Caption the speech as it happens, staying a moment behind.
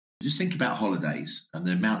Just think about holidays and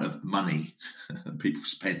the amount of money people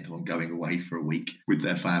spend on going away for a week with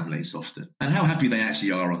their families often, and how happy they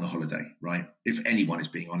actually are on the holiday, right? If anyone is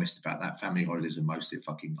being honest about that, family holidays are mostly a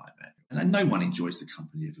fucking nightmare. And no one enjoys the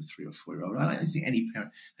company of a 3 or 4-year-old. I don't think any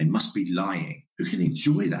parent, they must be lying. Who can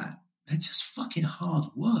enjoy that? They're just fucking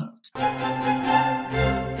hard work.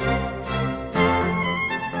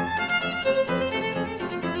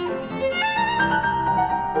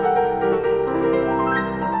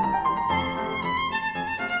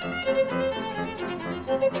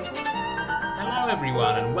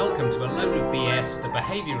 Everyone, and welcome to A Load of BS, the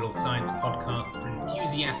behavioural science podcast for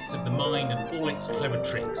enthusiasts of the mind and all its clever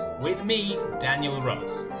tricks, with me, Daniel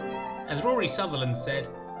Ross. As Rory Sutherland said,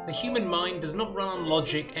 the human mind does not run on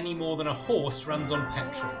logic any more than a horse runs on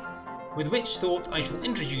petrol. With which thought, I shall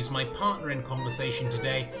introduce my partner in conversation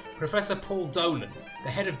today, Professor Paul Dolan,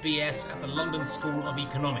 the head of BS at the London School of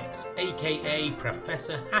Economics, aka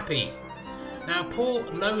Professor Happy. Now, Paul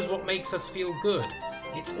knows what makes us feel good.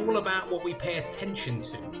 It's all about what we pay attention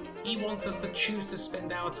to. He wants us to choose to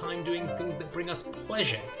spend our time doing things that bring us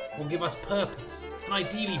pleasure or give us purpose, and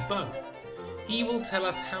ideally both. He will tell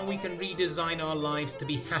us how we can redesign our lives to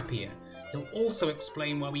be happier. He'll also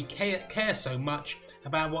explain why we care so much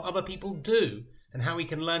about what other people do and how we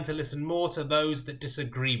can learn to listen more to those that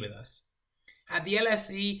disagree with us. At the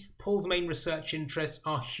LSE, Paul's main research interests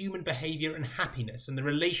are human behaviour and happiness and the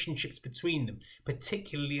relationships between them,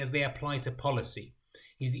 particularly as they apply to policy.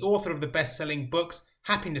 He's the author of the best-selling books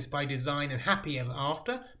Happiness by Design and Happy Ever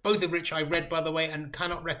After, both of which I read, by the way, and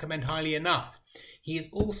cannot recommend highly enough. He is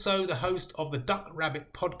also the host of the Duck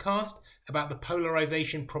Rabbit podcast about the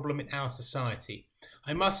polarisation problem in our society.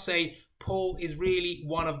 I must say, Paul is really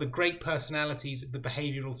one of the great personalities of the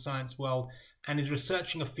behavioural science world and is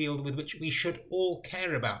researching a field with which we should all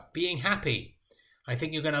care about, being happy. I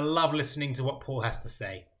think you're going to love listening to what Paul has to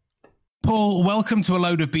say. Paul, welcome to A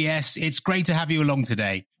Load of BS. It's great to have you along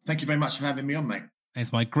today. Thank you very much for having me on, mate.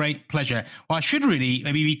 It's my great pleasure. Well, I should really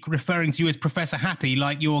maybe be referring to you as Professor Happy,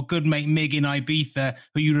 like your good mate Mig in Ibiza,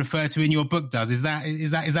 who you refer to in your book does. Is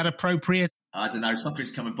that appropriate? I don't know.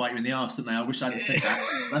 Something's come and bite you in the arse, didn't they? I wish I'd have said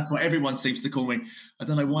that. That's what everyone seems to call me. I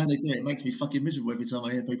don't know why they do it. It makes me fucking miserable every time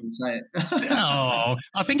I hear people say it. Oh,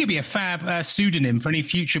 I think it'd be a fab pseudonym for any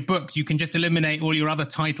future books. You can just eliminate all your other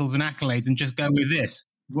titles and accolades and just go with this.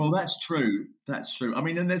 Well, that's true. That's true. I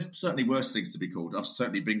mean, and there's certainly worse things to be called. I've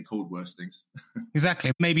certainly been called worse things.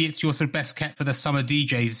 Exactly. Maybe it's your sort of best kept for the summer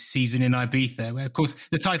DJs season in Ibiza, where, of course,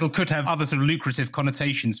 the title could have other sort of lucrative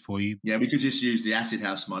connotations for you. Yeah, we could just use the acid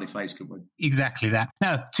house smiley face, couldn't we? Exactly that.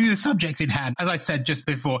 Now, to the subjects in hand, as I said just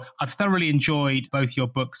before, I've thoroughly enjoyed both your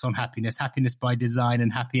books on happiness, Happiness by Design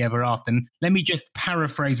and Happy Ever After. And let me just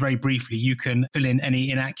paraphrase very briefly. You can fill in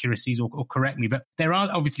any inaccuracies or correct me, but there are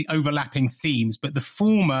obviously overlapping themes, but the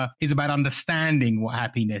former is about understanding what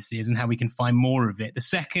happiness is and how we can find more of it. The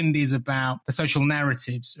second is about the social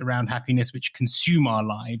narratives around happiness which consume our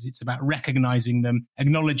lives. It's about recognizing them,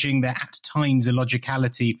 acknowledging their at times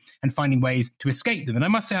illogicality and finding ways to escape them. And I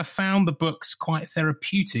must say, I found the books quite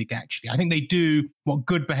therapeutic, actually. I think they do what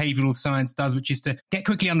good behavioral science does, which is to get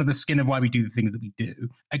quickly under the skin of why we do the things that we do,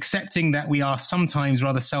 accepting that we are sometimes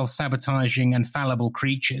rather self-sabotaging and fallible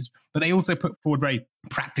creatures, but they also put forward very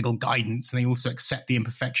practical guidance, and they also accept the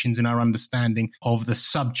imperfections in our understanding of the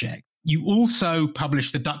subject. You also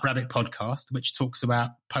published the Duck Rabbit podcast, which talks about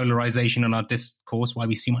polarization in our discourse, why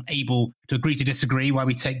we seem unable to agree to disagree, why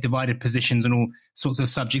we take divided positions on all sorts of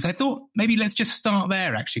subjects. I thought maybe let's just start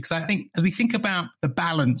there, actually, because I think as we think about the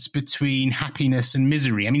balance between happiness and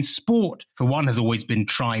misery, I mean, sport, for one, has always been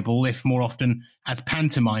tribal, if more often as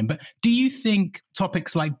pantomime. But do you think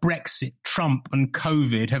topics like Brexit, Trump and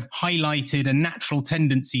COVID have highlighted a natural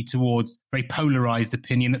tendency towards very polarized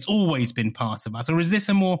opinion that's always been part of us? Or is this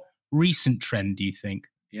a more recent trend, do you think?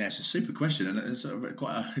 Yeah, it's a super question, and it's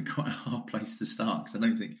quite a hard place to start, because I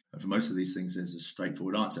don't think for most of these things there's a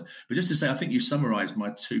straightforward answer. But just to say, I think you summarised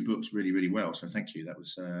my two books really, really well, so thank you. That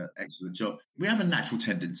was an excellent job. We have a natural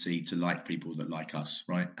tendency to like people that like us,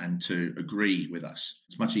 right, and to agree with us.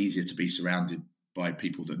 It's much easier to be surrounded by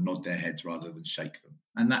people that nod their heads rather than shake them.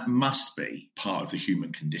 And that must be part of the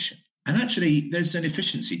human condition. And actually, there's an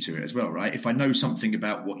efficiency to it as well, right? If I know something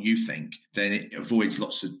about what you think, then it avoids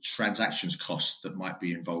lots of transactions costs that might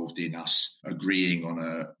be involved in us agreeing on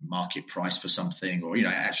a market price for something, or,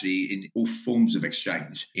 actually in all forms of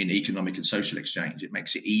exchange, in economic and social exchange, it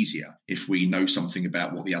makes it easier if we know something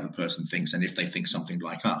about what the other person thinks and if they think something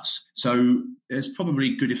like us. So there's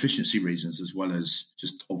probably good efficiency reasons as well as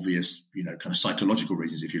just obvious, kind of psychological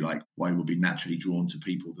reasons, if you like, why we'll be naturally drawn to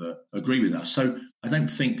people that agree with us. So I don't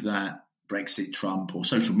think that Brexit, Trump, or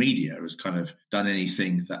social media has kind of done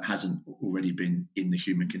anything that hasn't already been in the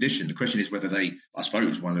human condition. The question is whether I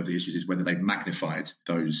suppose one of the issues is whether they've magnified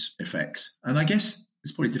those effects. And I guess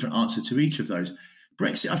there's probably a different answer to each of those.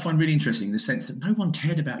 Brexit I find really interesting in the sense that no one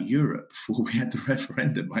cared about Europe before we had the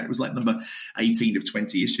referendum, right? It was like number 18 of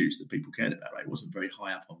 20 issues that people cared about, right? It wasn't very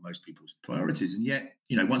high up on most people's priorities. And yet,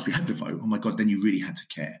 once we had the vote, oh my God, then you really had to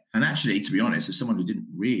care. And actually, to be honest, as someone who didn't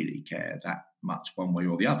really care that much one way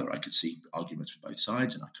or the other, I could see arguments for both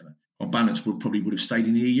sides, and I kind of, on balance, probably would have stayed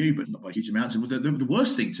in the EU, but not by huge amounts. And the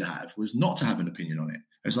worst thing to have was not to have an opinion on it.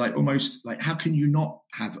 It's like almost like, how can you not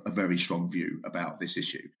have a very strong view about this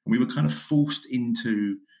issue? And we were kind of forced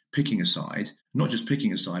into picking a side, not just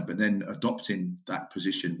picking a side, but then adopting that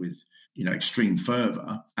position with, extreme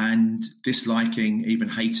fervour and disliking, even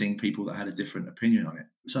hating people that had a different opinion on it.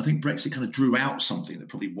 So I think Brexit kind of drew out something that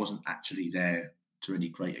probably wasn't actually there to any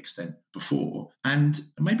great extent before. And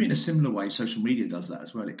maybe in a similar way, social media does that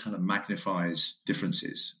as well. It kind of magnifies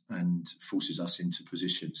differences and forces us into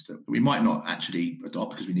positions that we might not actually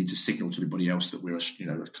adopt because we need to signal to everybody else that we're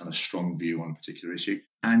a kind of strong view on a particular issue.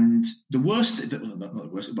 And the worst, not the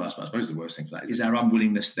worst, but I suppose the worst thing for that is our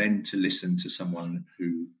unwillingness then to listen to someone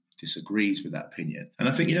who disagrees with that opinion. And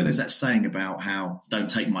I think, there's that saying about how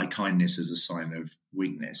don't take my kindness as a sign of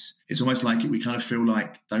weakness. It's almost like we kind of feel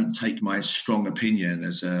like don't take my strong opinion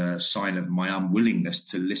as a sign of my unwillingness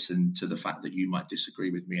to listen to the fact that you might disagree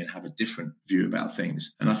with me and have a different view about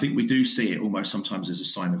things. And I think we do see it almost sometimes as a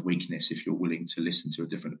sign of weakness if you're willing to listen to a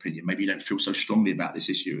different opinion. Maybe you don't feel so strongly about this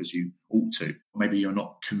issue as you ought to. Maybe you're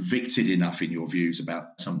not convicted enough in your views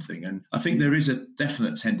about something. And I think there is a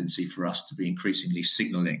definite tendency for us to be increasingly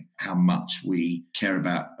signalling how much we care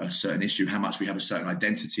about a certain issue, how much we have a certain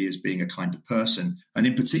identity as being a kind of person, and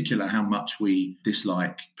in particular, how much we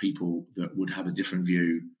dislike people that would have a different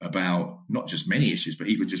view about not just many issues, but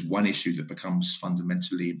even just one issue that becomes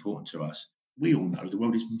fundamentally important to us. We all know the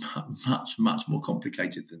world is much, much more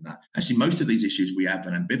complicated than that. Actually, most of these issues we have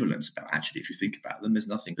an ambivalence about. Actually, if you think about them, there's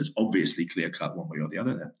nothing that's obviously clear-cut one way or the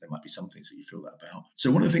other. There might be some things that you feel that about.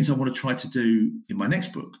 So one of the things I want to try to do in my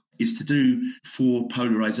next book is to do for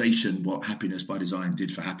polarization what Happiness by Design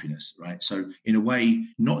did for happiness, right? So in a way,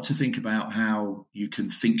 not to think about how you can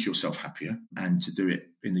think yourself happier and to do it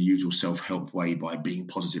in the usual self-help way by being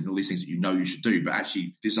positive and all these things that you should do, but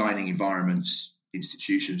actually designing environments,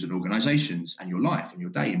 institutions and organizations and your life and your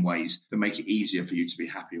day in ways that make it easier for you to be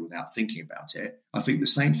happier without thinking about it. I think the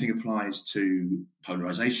same thing applies to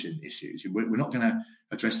polarization issues. We're not going to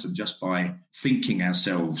address them just by thinking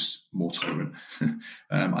ourselves more tolerant.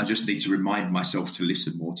 I just need to remind myself to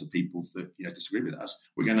listen more to people that disagree with us.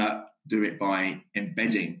 We're going to do it by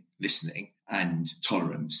embedding listening and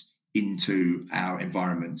tolerance into our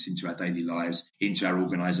environments, into our daily lives, into our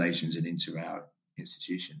organizations and into our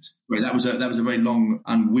institutions. Well, that was a very long,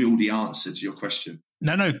 unwieldy answer to your question.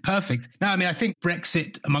 No, perfect. No, I mean, I think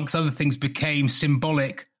Brexit, amongst other things, became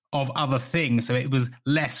symbolic of other things. So it was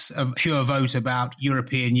less of a pure vote about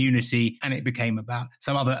European unity and it became about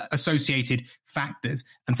some other associated factors.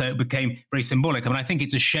 And so it became very symbolic. I mean, I think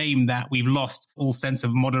it's a shame that we've lost all sense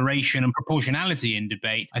of moderation and proportionality in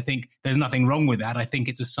debate. I think there's nothing wrong with that. I think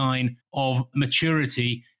it's a sign of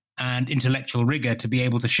maturity and intellectual rigor to be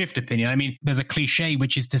able to shift opinion. I mean, there's a cliche,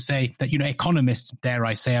 which is to say that, economists, dare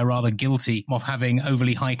I say, are rather guilty of having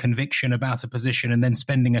overly high conviction about a position and then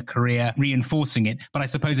spending a career reinforcing it. But I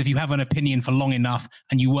suppose if you have an opinion for long enough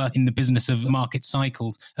and you work in the business of market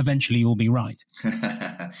cycles, eventually you'll be right.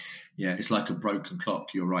 Yeah, it's like a broken clock.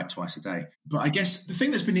 You're right twice a day. But I guess the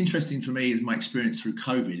thing that's been interesting for me is my experience through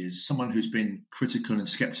COVID is someone who's been critical and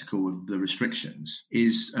skeptical of the restrictions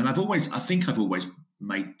and I've always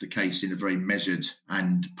made the case in a very measured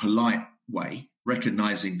and polite way,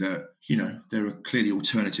 recognizing that, there are clearly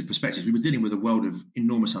alternative perspectives. We were dealing with a world of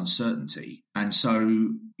enormous uncertainty. And so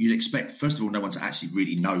you'd expect, first of all, no one to actually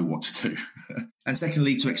really know what to do. And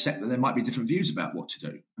secondly, to accept that there might be different views about what to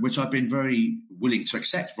do, which I've been very willing to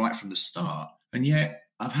accept right from the start. And yet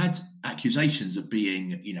I've had accusations of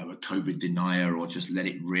being, a COVID denier or just let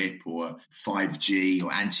it rip or 5G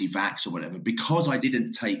or anti-vax or whatever, because I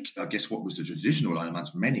didn't take, I guess, what was the traditional line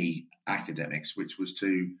amongst many academics, which was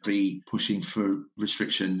to be pushing for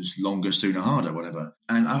restrictions longer, sooner, harder, whatever.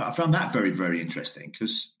 And I found that very, very interesting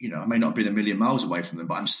because, I may not have been a million miles away from them,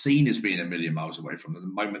 but I'm seen as being a million miles away from them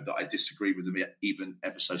the moment that I disagree with them even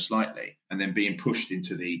ever so slightly, and then being pushed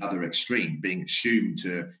into the other extreme, being assumed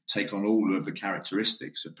to take on all of the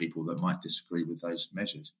characteristics of people that might disagree with those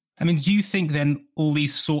measures. I mean, do you think then all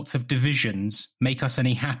these sorts of divisions make us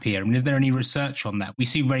any happier? I mean, is there any research on that? We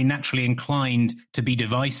seem very naturally inclined to be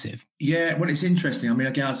divisive. Yeah, well, it's interesting. I mean,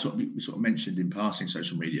 again, we sort of mentioned in passing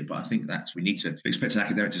social media, but I think that we need to expect an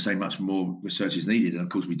academic to say much more research is needed. And of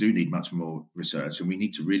course, we do need much more research, and we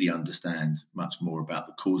need to really understand much more about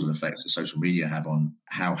the causal effects that social media have on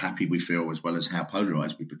how happy we feel, as well as how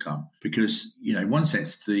polarized we become. Because, in one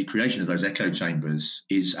sense, the creation of those echo chambers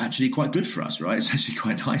is actually quite good for us, right? It's actually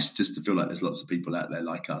quite nice just to feel like there's lots of people out there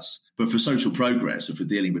like us. But for social progress, if we're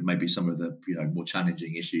dealing with maybe some of the, more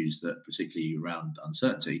challenging issues that particularly around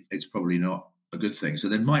uncertainty, it's probably not a good thing. So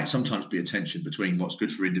there might sometimes be a tension between what's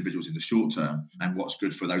good for individuals in the short term and what's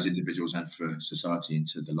good for those individuals and for society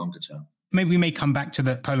into the longer term. Maybe we may come back to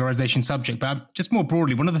the polarization subject, but just more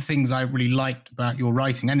broadly, one of the things I really liked about your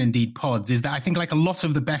writing, and indeed Pod's, is that I think like a lot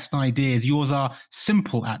of the best ideas, yours are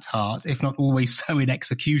simple at heart, if not always so in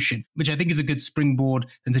execution, which I think is a good springboard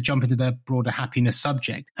than to jump into the broader happiness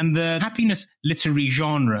subject. And the happiness literary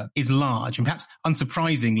genre is large, and perhaps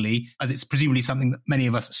unsurprisingly, as it's presumably something that many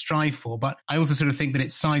of us strive for, but I also sort of think that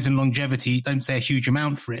its size and longevity don't say a huge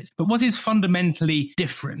amount for it. But what is fundamentally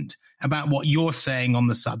different about what you're saying on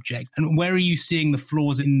the subject, and where are you seeing the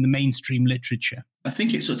flaws in the mainstream literature? I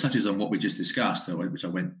think it sort of touches on what we just discussed, which I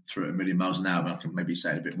went through at a million miles an hour, but I can maybe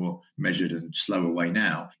say it a bit more measured and slower way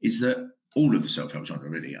now, is that all of the self-help genre,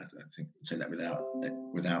 really, I think I'd say that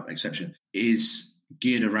without exception, is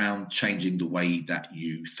geared around changing the way that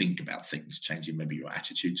you think about things, changing maybe your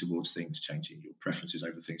attitude towards things, changing your preferences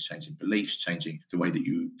over things, changing beliefs, changing the way that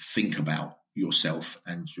you think about yourself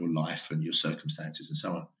and your life and your circumstances and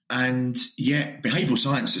so on. And yet behavioural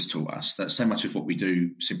science has taught us that so much of what we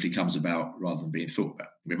do simply comes about rather than being thought about.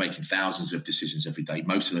 We're making thousands of decisions every day,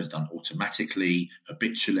 most of those done automatically,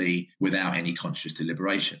 habitually, without any conscious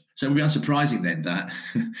deliberation. So it would be unsurprising then that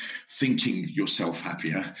thinking yourself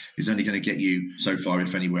happier is only going to get you so far,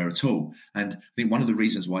 if anywhere at all. And I think one of the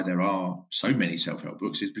reasons why there are so many self-help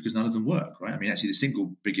books is because none of them work, right? I mean, actually, the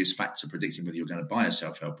single biggest factor predicting whether you're going to buy a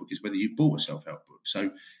self-help book is whether you've bought a self-help book.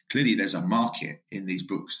 So clearly there's a market in these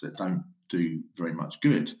books that don't do very much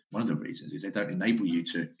good. One of the reasons is they don't enable you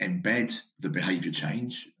to embed the behaviour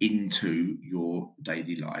change into your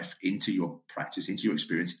daily life, into your practice, into your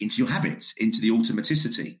experience, into your habits, into the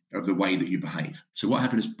automaticity of the way that you behave. So what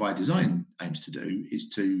Happiness by Design aims to do is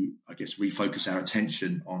to, I guess, refocus our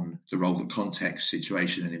attention on the role that context,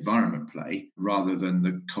 situation and environment play rather than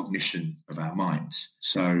the cognition of our minds.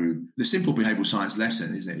 So the simple behavioural science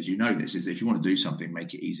lesson is that, as you know this, is that if you want to do something,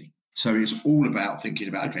 make it easy. So it's all about thinking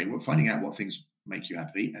about, okay, well, finding out what things make you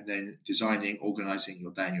happy and then designing, organising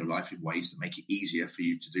your day and your life in ways that make it easier for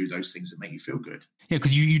you to do those things that make you feel good. Yeah,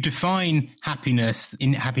 because you define happiness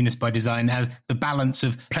in Happiness by Design as the balance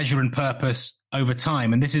of pleasure and purpose over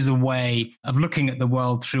time. And this is a way of looking at the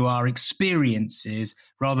world through our experiences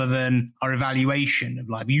rather than our evaluation of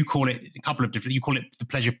life. You call it a couple of different, you call it the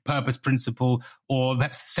pleasure purpose principle, or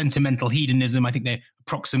that's sentimental hedonism. I think they're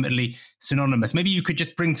approximately synonymous. Maybe you could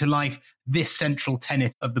just bring to life this central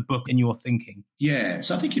tenet of the book in your thinking. Yeah,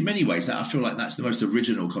 so I think in many ways that I feel like that's the most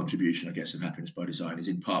original contribution, I guess, of Happiness by Design is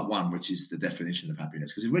in part one, which is the definition of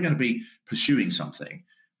happiness. Because if we're going to be pursuing something,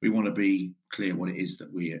 we want to be clear what it is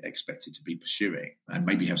that we are expected to be pursuing and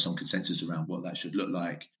maybe have some consensus around what that should look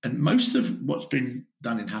like. And most of what's been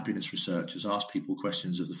done in happiness research has asked people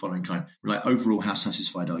questions of the following kind, like overall, how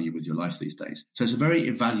satisfied are you with your life these days? So it's a very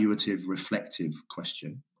evaluative, reflective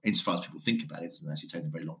question. Insofar as people think about it, it doesn't actually take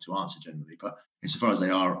them very long to answer generally, but insofar as they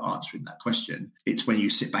are answering that question, it's when you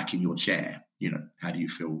sit back in your chair, how do you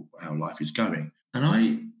feel how life is going? And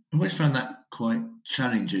I always found that quite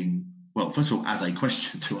challenging. Well, first of all, as a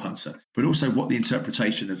question to answer, but also what the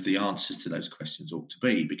interpretation of the answers to those questions ought to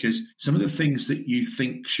be, because some of the things that you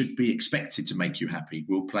think should be expected to make you happy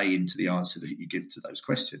will play into the answer that you give to those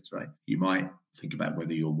questions, right? You might think about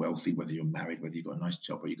whether you're wealthy, whether you're married, whether you've got a nice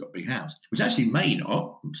job or you've got a big house, which actually may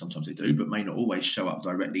not, sometimes they do, but may not always show up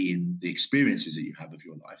directly in the experiences that you have of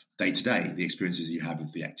your life day to day, the experiences that you have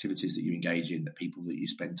of the activities that you engage in, the people that you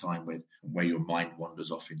spend time with, and where your mind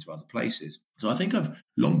wanders off into other places. So I think I've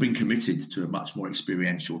long been committed to a much more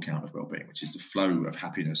experiential account of well-being, which is the flow of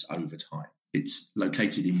happiness over time. It's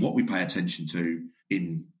located in what we pay attention to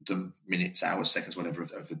in the minutes, hours, seconds, whatever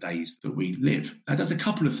of the days that we live. And it does a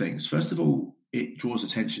couple of things. First of all, it draws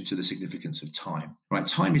attention to the significance of time. Right?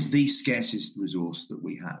 Time is the scarcest resource that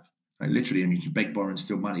we have. Like literally, I mean, you can beg, borrow and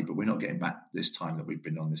steal money, but we're not getting back this time that we've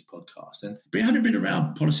been on this podcast. And having been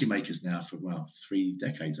around policymakers now for, 3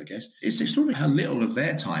 decades, I guess, it's extraordinary how little of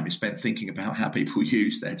their time is spent thinking about how people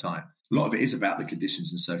use their time. A lot of it is about the conditions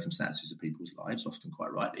and circumstances of people's lives, often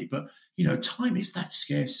quite rightly. But, time is that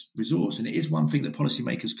scarce resource. And it is one thing that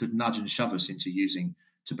policymakers could nudge and shove us into using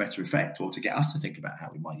to better effect, or to get us to think about how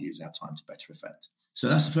we might use our time to better effect. So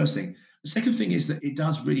that's the first thing. The second thing is that it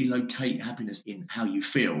does really locate happiness in how you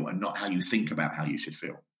feel and not how you think about how you should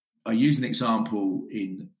feel. I use an example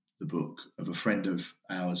in the book of a friend of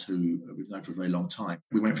ours who we've known for a very long time.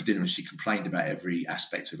 We went for dinner and she complained about every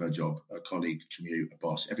aspect of her job, a colleague, commute, a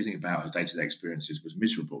boss, everything about her day-to-day experiences was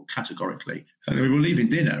miserable, categorically. And we were leaving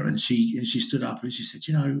dinner and she stood up and she said,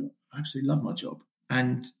 I absolutely love my job.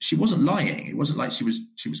 And she wasn't lying. It wasn't like she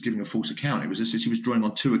was giving a false account. It was just that she was drawing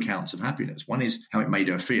on two accounts of happiness. One is how it made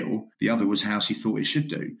her feel. The other was how she thought it should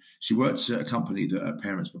do. She worked at a company that her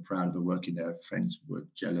parents were proud of her working there. Her friends were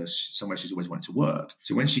jealous. Somewhere she's always wanted to work.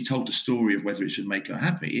 So when she told the story of whether it should make her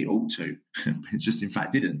happy, it ought to. It just in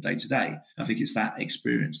fact didn't day to day. I think it's that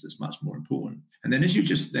experience that's much more important. And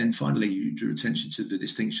then finally you drew attention to the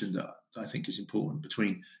distinction that I think is important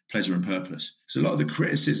between pleasure and purpose. So a lot of the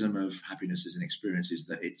criticism of happiness as an experience is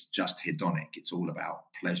that it's just hedonic. It's all about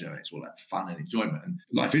pleasure. It's all about fun and enjoyment. And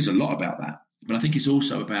life is a lot about that. But I think it's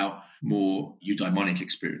also about more eudaimonic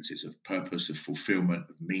experiences of purpose, of fulfillment,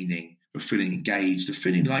 of meaning, of feeling engaged, of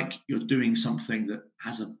feeling like you're doing something that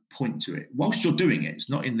has a point to it. Whilst you're doing it, it's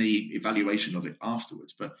not in the evaluation of it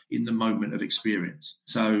afterwards, but in the moment of experience.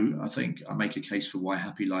 So I think I make a case for why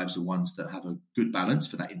happy lives are ones that have a good balance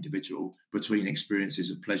for that individual between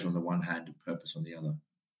experiences of pleasure on the one hand and purpose on the other.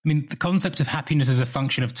 I mean, the concept of happiness as a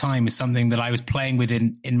function of time is something that I was playing with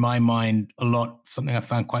in my mind a lot, something I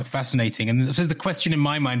found quite fascinating. And the question in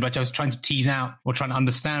my mind, which I was trying to tease out or trying to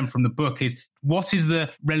understand from the book, is what is the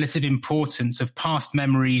relative importance of past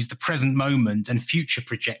memories, the present moment, and future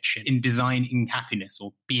projection in designing happiness,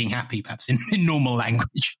 or being happy, perhaps in normal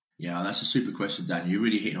language? Yeah, that's a super question, Dan. You're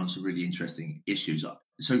really hitting on some really interesting issues.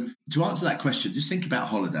 So to answer that question, just think about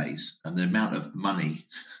holidays and the amount of money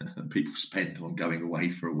people spend on going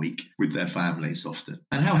away for a week with their families often,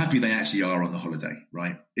 and how happy they actually are on the holiday,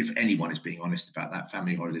 right? If anyone is being honest about that,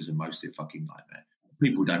 family holidays are mostly a fucking nightmare.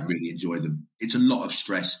 People don't really enjoy them. It's a lot of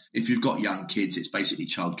stress. If you've got young kids, it's basically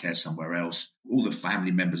childcare somewhere else. All the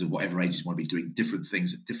family members of whatever ages want to be doing different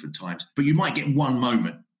things at different times. But you might get one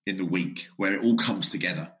moment in the week where it all comes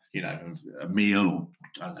together. A meal, or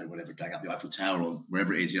I don't know, whatever, going up the Eiffel Tower or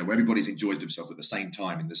wherever it is, where everybody's enjoyed themselves at the same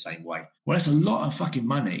time in the same way. Well, that's a lot of fucking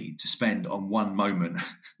money to spend on one moment.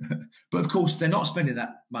 But of course, they're not spending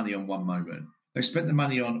that money on one moment. They spent the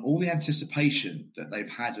money on all the anticipation that they've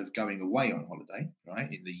had of going away on holiday,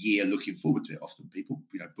 right? In the year looking forward to it. Often people,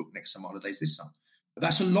 book next summer holidays this summer. But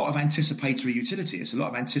that's a lot of anticipatory utility. It's a lot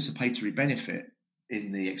of anticipatory benefit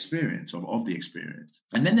in the experience of the experience.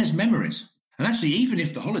 And then there's memories. And actually, even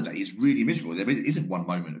if the holiday is really miserable, there isn't one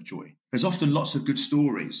moment of joy. There's often lots of good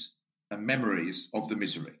stories and memories of the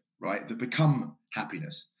misery, right, that become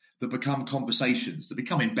happiness, that become conversations, that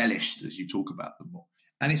become embellished as you talk about them more.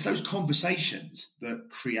 And it's those conversations that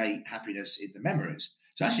create happiness in the memories.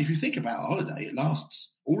 So actually, if you think about a holiday, it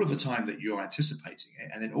lasts all of the time that you're anticipating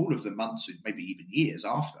it, and then all of the months, maybe even years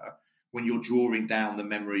after, when you're drawing down the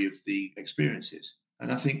memory of the experiences.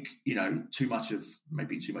 And I think, too much of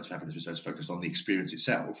happiness is focused on the experience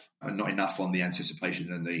itself and not enough on the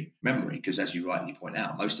anticipation and the memory. Because as you rightly point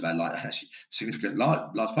out, most of our life, actually significant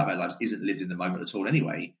large part of our lives isn't lived in the moment at all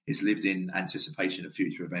anyway. It's lived in anticipation of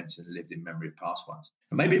future events and lived in memory of past ones.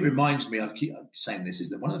 And maybe it reminds me, I keep saying this, is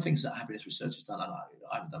that one of the things that happiness research has done, and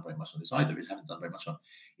I haven't done very much on this either,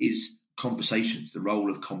 is conversations, the role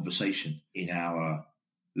of conversation in our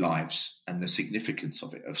lives and the significance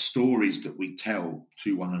of it, of stories that we tell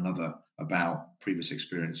to one another about previous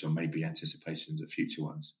experience or maybe anticipations of future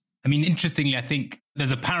ones. I mean, interestingly, I think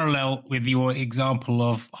there's a parallel with your example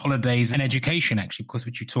of holidays and education, actually, of course,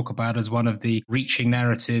 which you talk about as one of the reaching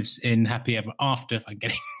narratives in Happy Ever After, if I'm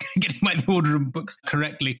getting the order of books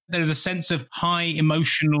correctly. There's a sense of high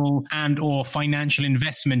emotional and or financial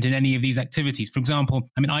investment in any of these activities. For example,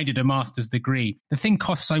 I did a master's degree. The thing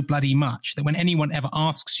costs so bloody much that when anyone ever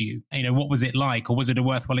asks you, what was it like, or was it a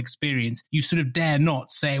worthwhile experience, you sort of dare not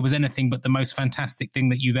say it was anything but the most fantastic thing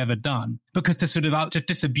that you've ever done. Because to sort of to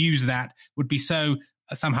disabuse that would be so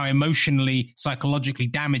somehow emotionally, psychologically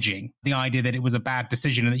damaging, the idea that it was a bad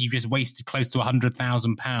decision and that you've just wasted close to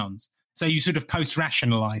 £100,000. So you sort of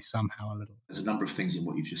post-rationalise somehow a little. There's a number of things in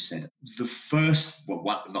what you've just said.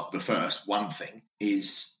 One thing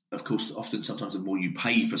is, of course, sometimes the more you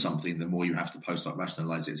pay for something, the more you have to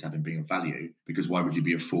post-rationalise it as having been of value, because why would you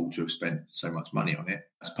be a fool to have spent so much money on it?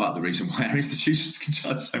 That's part of the reason why our institutions can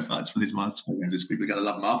charge so much for these master programs, is people are going to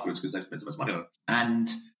love them afterwards because they've spent so much money on it. And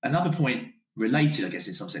another point related, I guess,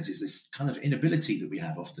 in some sense, is this kind of inability that we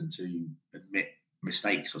have often to admit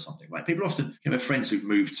mistakes or something, right? People often have friends who've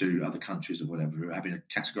moved to other countries or whatever who are having a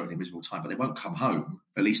categorically miserable time, but they won't come home,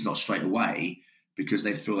 at least not straight away, because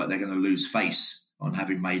they feel like they're going to lose face on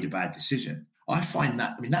having made a bad decision. I find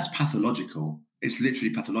that, that's pathological. It's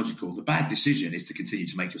literally pathological. The bad decision is to continue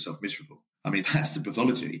to make yourself miserable. That's the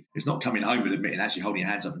pathology. It's not coming home and admitting, actually holding your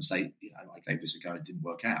hands up and say, I gave this a go and it didn't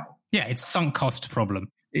work out. Yeah, it's a sunk cost problem.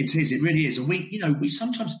 It is. It really is. And we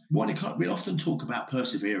sometimes we often talk about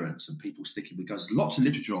perseverance and people sticking with goals. There's lots of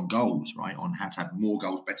literature on goals, right? On how to have more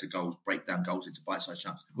goals, better goals, break down goals into bite-sized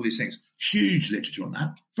chunks, all these things. Huge literature on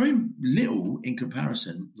that. Very little in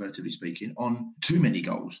comparison, relatively speaking, on too many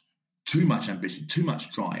goals. Too much ambition, too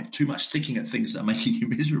much drive, too much sticking at things that are making you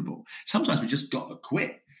miserable. Sometimes we just got to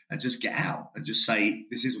quit and just get out and just say,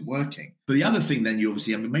 this isn't working. But the other thing then, you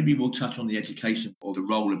obviously, maybe we'll touch on the education or the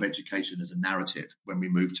role of education as a narrative when we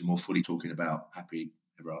move to more fully talking about happy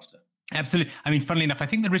ever after. Absolutely. Funnily enough, I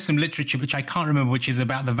think there is some literature, which I can't remember, which is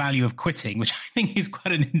about the value of quitting, which I think is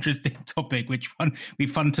quite an interesting topic, which would be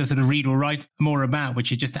fun to sort of read or write more about,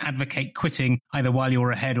 which is just to advocate quitting either while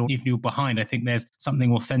you're ahead or if you're behind. I think there's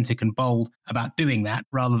something authentic and bold about doing that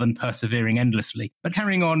rather than persevering endlessly. But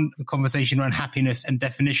carrying on the conversation around happiness and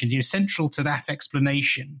definitions, central to that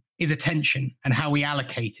explanation is attention and how we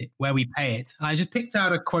allocate it, where we pay it. I just picked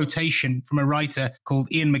out a quotation from a writer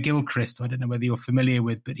called Ian McGilchrist, who I don't know whether you're familiar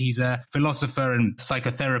with, but he's a philosopher and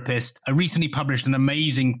psychotherapist. Recently published an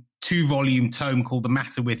amazing 2-volume tome called The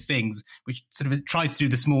Matter with Things, which sort of tries to do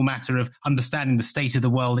the small matter of understanding the state of the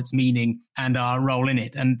world, its meaning, and our role in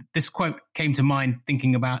it. And this quote came to mind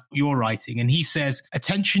thinking about your writing. And he says,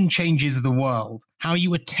 attention changes the world. How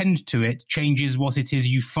you attend to it changes what it is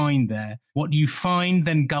you find there. What you find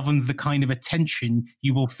then governs the kind of attention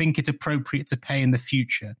you will think it appropriate to pay in the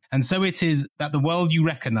future. And so it is that the world you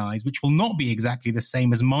recognize, which will not be exactly the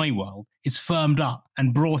same as my world, is firmed up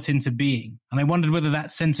and brought into being. And I wondered whether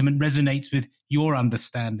that sentiment resonates with your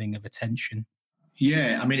understanding of attention.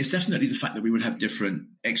 Yeah, it's definitely the fact that we would have different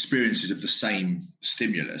experiences of the same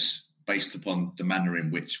stimulus based upon the manner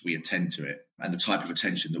in which we attend to it and the type of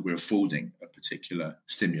attention that we're affording a particular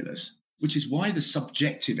stimulus, which is why the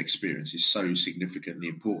subjective experience is so significantly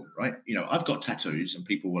important, right? I've got tattoos and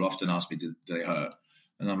people will often ask me, do they hurt?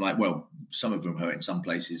 And I'm like, well, some of them hurt in some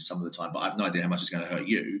places, some of the time, but I have no idea how much it's going to hurt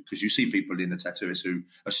you, because you see people in the tattooist who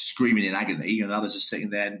are screaming in agony and others are sitting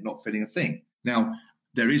there not feeling a thing. Now,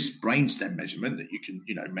 there is brainstem measurement that you can,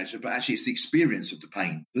 measure, but actually it's the experience of the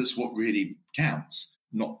pain that's what really counts,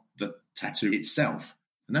 not the tattoo itself.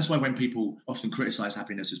 And that's why when people often criticize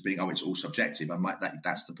happiness as being, it's all subjective, I'm like,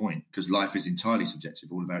 that's the point, because life is entirely subjective.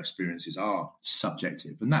 All of our experiences are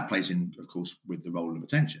subjective. And that plays in, of course, with the role of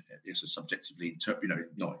attention. It's a subjectively,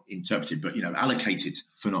 not interpreted, but, allocated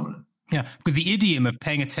phenomenon. Yeah, because the idiom of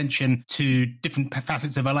paying attention to different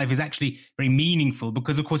facets of our life is actually very meaningful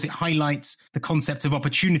because, of course, it highlights the concept of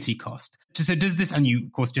opportunity cost. So does this, and you,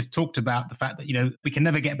 of course, just talked about the fact that, we can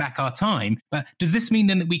never get back our time, but does this mean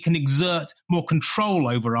then that we can exert more control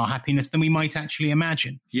over our happiness than we might actually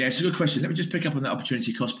imagine? Yeah, it's a good question. Let me just pick up on that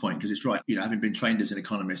opportunity cost point, because it's right. Having been trained as an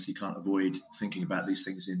economist, you can't avoid thinking about these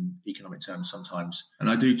things in economic terms sometimes. And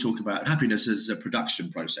I do talk about happiness as a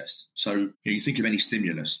production process. So you think of any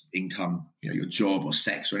stimulus, income, your job or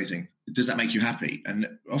sex or anything. Does that make you happy? And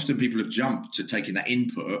often people have jumped to taking that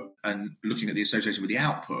input and looking at the association with the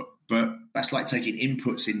output. But that's like taking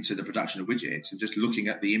inputs into the production of widgets and just looking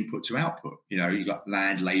at the input to output. You've got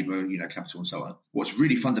land, labor, capital and so on. What's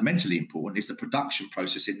really fundamentally important is the production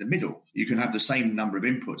process in the middle. You can have the same number of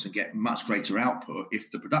inputs and get much greater output if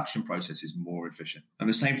the production process is more efficient. And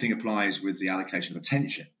the same thing applies with the allocation of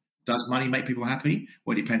attention. Does money make people happy?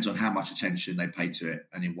 Well, it depends on how much attention they pay to it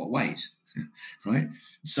and in what ways, right?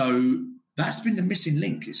 So that's been the missing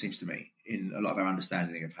link, it seems to me, in a lot of our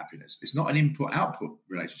understanding of happiness. It's not an input-output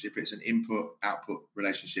relationship. It's an input-output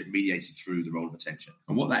relationship mediated through the role of attention.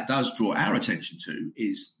 And what that does draw our attention to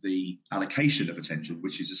is the allocation of attention,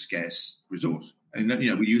 which is a scarce resource. And,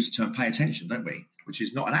 we use the term pay attention, don't we? Which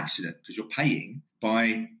is not an accident, because you're paying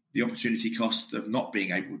by the opportunity cost of not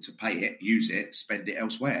being able to pay it, use it, spend it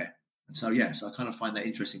elsewhere. And so, so I kind of find that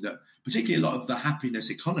interesting that particularly a lot of the happiness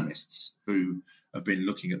economists who have been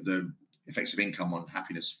looking at the effects of income on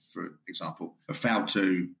happiness, for example, have failed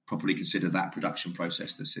to properly consider that production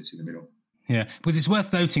process that sits in the middle. Yeah, because it's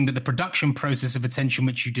worth noting that the production process of attention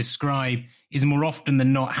which you describe is more often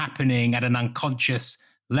than not happening at an unconscious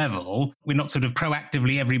level. We're not sort of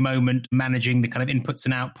proactively every moment managing the kind of inputs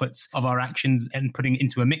and outputs of our actions and putting it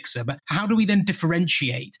into a mixer. But how do we then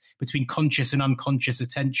differentiate between conscious and unconscious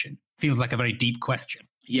attention? Feels like a very deep question.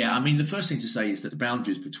 Yeah, I mean, the first thing to say is that the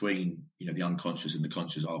boundaries between, the unconscious and the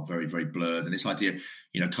conscious are very, very blurred. And this idea,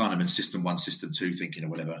 Kahneman's system 1, system 2 thinking or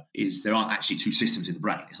whatever, is there aren't actually two systems in the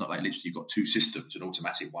brain. It's not like literally you've got two systems, an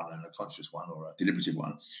automatic one and a conscious one or a deliberative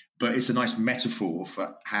one. But it's a nice metaphor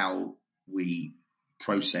for how we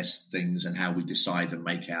process things and how we decide and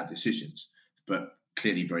make our decisions. But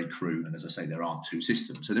clearly very crude. And as I say, there aren't two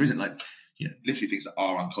systems. So there isn't literally things that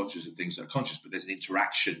are unconscious and things that are conscious, but there's an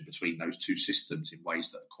interaction between those two systems in ways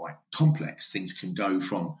that are quite complex. Things can go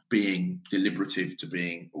from being deliberative to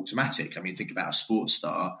being automatic. I mean, think about a sports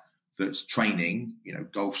star that's training,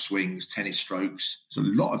 golf swings, tennis strokes. There's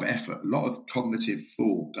a lot of effort, a lot of cognitive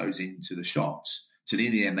thought goes into the shots. So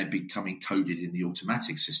in the end, they become encoded in the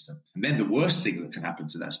automatic system. And then the worst thing that can happen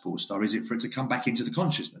to that sports star is for it to come back into the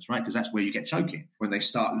consciousness, right? Because that's where you get choking, when they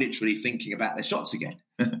start literally thinking about their shots again.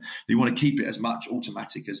 They want to keep it as much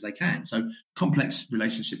automatic as they can. So complex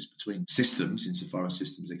relationships between systems, insofar as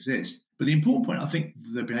systems exist. But the important point I think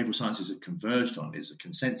the behavioural sciences have converged on is a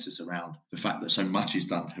consensus around the fact that so much is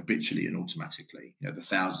done habitually and automatically. The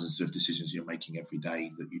thousands of decisions you're making every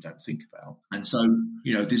day that you don't think about. And so,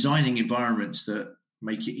 designing environments that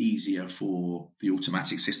make it easier for the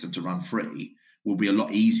automatic system to run free will be a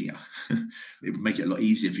lot easier. It would make it a lot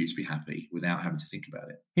easier for you to be happy without having to think about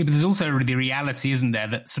it. Yeah, but there's also the reality, isn't there,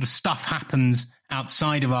 that sort of stuff happens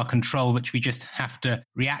outside of our control, which we just have to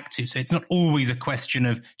react to. So it's not always a question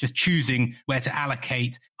of just choosing where to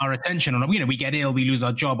allocate our attention on. We get ill, we lose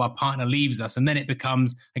our job, our partner leaves us, and then it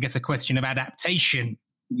becomes, I guess, a question of adaptation.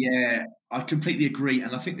 Yeah, I completely agree.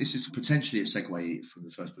 And I think this is potentially a segue from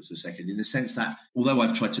the first book to the second, in the sense that although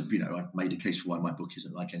I've tried to, I've made a case for why my book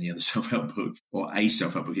isn't like any other self-help book, or a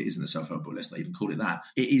self-help book, it isn't a self-help book, let's not even call it that.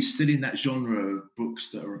 It is still in that genre of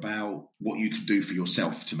books that are about what you can do for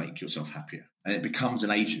yourself to make yourself happier. And it becomes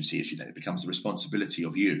an agency issue then. It becomes the responsibility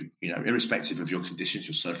of you, irrespective of your conditions,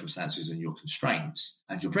 your circumstances and your constraints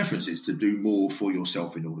and your preferences, to do more for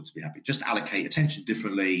yourself in order to be happy. Just allocate attention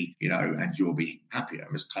differently, and you'll be happier.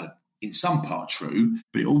 It's kind of in some part true,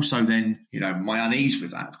 but it also then, my unease with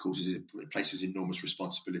that, of course, is it places enormous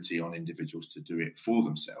responsibility on individuals to do it for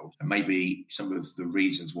themselves. And maybe some of the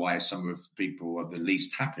reasons why some of the people are the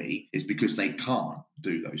least happy is because they can't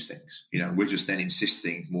do those things. We're just then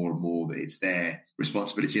insisting more and more that it's their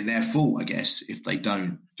responsibility and their fault, I guess, if they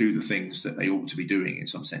don't do the things that they ought to be doing in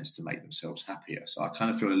some sense to make themselves happier. So I kind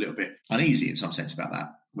of feel a little bit uneasy in some sense about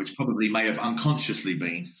that, which probably may have unconsciously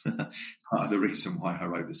been part of the reason why I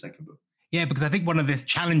wrote the second book. Yeah, because I think one of the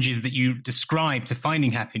challenges that you describe to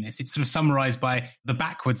finding happiness, it's sort of summarized by the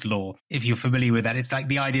backwards law, if you're familiar with that. It's like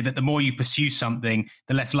the idea that the more you pursue something,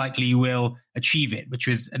 the less likely you will achieve it, which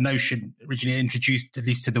was a notion originally introduced, at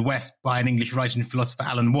least to the West, by an English writer and philosopher,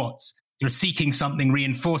 Alan Watts. Seeking something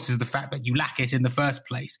reinforces the fact that you lack it in the first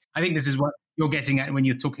place. I think this is what you're getting at when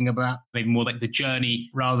you're talking about maybe more like the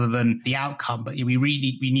journey rather than the outcome. But we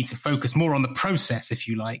need to focus more on the process, if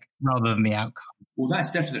you like, rather than the outcome. Well,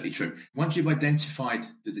 that's definitely true. Once you've identified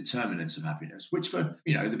the determinants of happiness, which there'll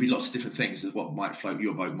be lots of different things. What might float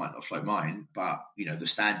your boat might not float mine, but, the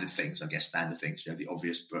standard things, the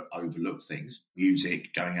obvious but overlooked things,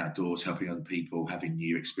 music, going outdoors, helping other people, having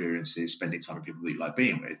new experiences, spending time with people that you like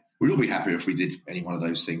being with. We'd all be happier if we did any one of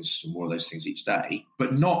those things, more of those things each day,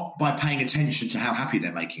 but not by paying attention to how happy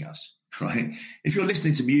they're making us, right? If you're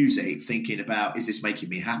listening to music thinking about, is this making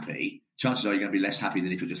me happy? Chances are you're going to be less happy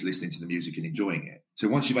than if you're just listening to the music and enjoying it. So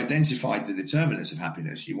once you've identified the determinants of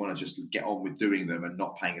happiness, you want to just get on with doing them and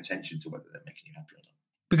not paying attention to whether they're making you happy or not.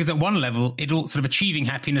 Because at one level, it all sort of achieving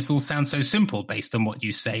happiness all sounds so simple based on what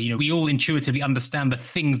you say. We all intuitively understand the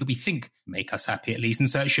things that we think make us happy, at least. And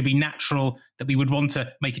so it should be natural that we would want to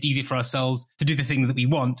make it easier for ourselves to do the things that we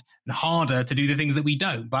want and harder to do the things that we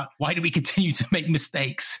don't. But why do we continue to make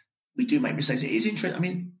mistakes? We do make mistakes. It is interesting. I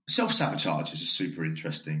mean, self-sabotage is a super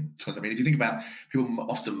interesting because, if you think about, people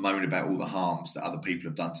often moan about all the harms that other people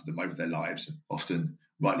have done to them over their lives, and often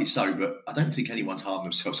rightly so, but I don't think anyone's harmed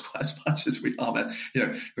themselves quite as much as we harm,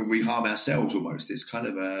 when we harm ourselves almost. It's kind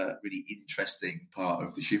of a really interesting part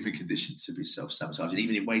of the human condition to be self-sabotaging,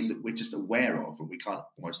 even in ways that we're just aware of and we can't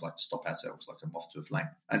almost like stop ourselves like a moth to a flame.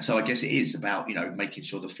 And so I guess it is about, making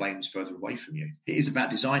sure the flame's further away from you. It is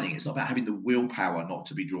about designing. It's not about having the willpower not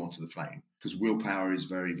to be drawn to the flame, because willpower is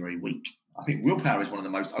very, very weak. I think willpower is one of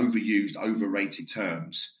the most overused, overrated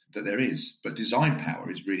terms that there is, but design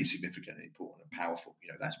power is really significant and important and powerful.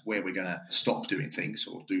 That's where we're going to stop doing things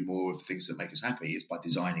or do more of the things that make us happy, is by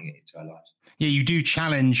designing it into our lives. Yeah, you do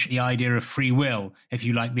challenge the idea of free will, if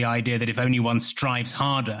you like, the idea that if only one strives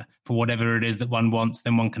harder for whatever it is that one wants,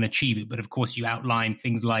 then one can achieve it. But of course, you outline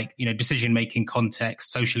things like, decision-making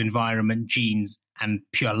context, social environment, genes, and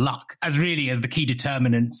pure luck as the key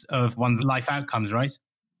determinants of one's life outcomes, right?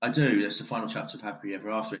 I do. That's the final chapter of Happy Ever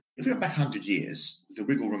After. If we go back 100 years, the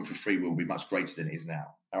wiggle room for free will will be much greater than it is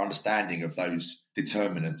now. Our understanding of those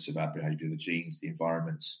determinants of our behaviour, the genes, the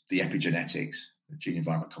environments, the epigenetics, the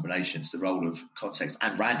gene-environment combinations, the role of context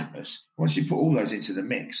and randomness, once you put all those into the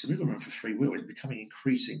mix, the wiggle room for free will is becoming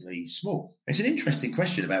increasingly small. It's an interesting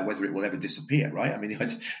question about whether it will ever disappear, right? I mean,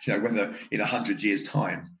 whether in 100 years'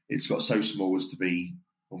 time it's got so small as to be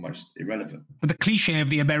almost irrelevant. But the cliche of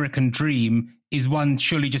the American dream is one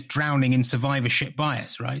surely just drowning in survivorship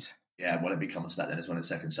bias, right? Yeah, well, let me come on to that then as well in a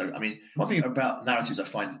second. So, I mean, one thing about narratives I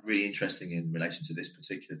find really interesting in relation to this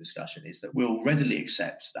particular discussion is that we'll readily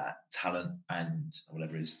accept that talent and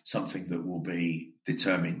whatever is something that will be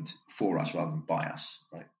determined for us rather than by us,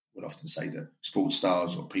 right? We'll often say that sports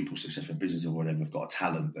stars or people successful in business or whatever have got a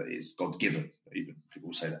talent that is God-given, even people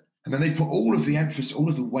will say that. And then they put all of the emphasis, all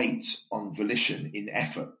of the weight on volition in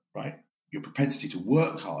effort, right? Your propensity to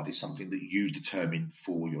work hard is something that you determine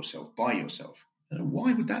for yourself, by yourself. And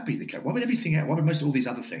why would that be the case? Why would everything else, why would most of all these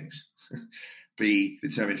other things be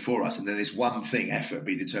determined for us? And then this one thing, effort,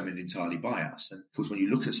 be determined entirely by us. And of course, when you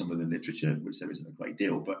look at some of the literature, which there isn't a great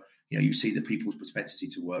deal, but you see that people's propensity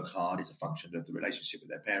to work hard is a function of the relationship with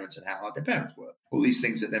their parents and how hard their parents work. All these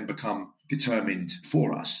things that then become determined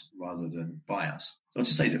for us rather than by us. Not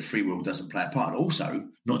to say that free will doesn't play a part, and also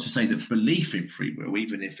not to say that belief in free will,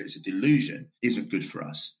 even if it's a delusion, isn't good for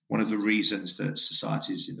us. One of the reasons that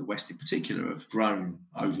societies in the West in particular have grown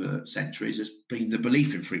over centuries has been the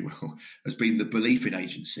belief in free will, has been the belief in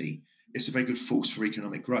agency. It's a very good force for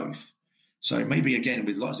economic growth. So maybe, again,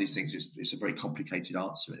 with lots of these things, it's a very complicated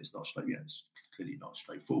answer and it's not straight, it's clearly not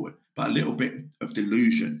straightforward. But a little bit of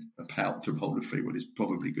delusion about the role of free will is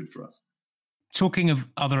probably good for us. Talking of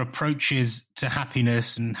other approaches to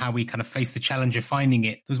happiness and how we kind of face the challenge of finding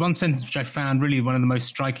it, there was one sentence which I found really one of the most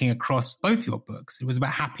striking across both your books. It was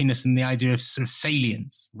about happiness and the idea of sort of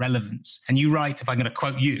salience, relevance. And you write, if I'm going to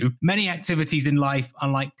quote you, many activities in life are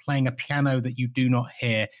like playing a piano that you do not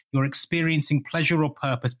hear. You're experiencing pleasure or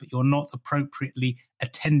purpose, but you're not appropriately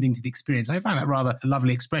attending to the experience. I found that rather a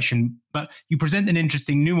lovely expression, but you present an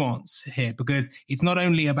interesting nuance here because it's not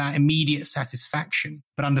only about immediate satisfaction,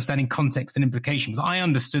 but understanding context and implications. I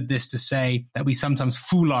understood this to say that we sometimes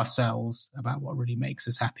fool ourselves about what really makes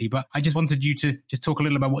us happy, but I just wanted you to just talk a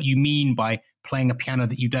little about what you mean by playing a piano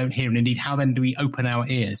that you don't hear, and indeed, how then do we open our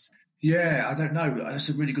ears? Yeah, I don't know. That's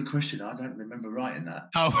a really good question. I don't remember writing that.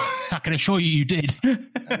 Oh, I can assure you did.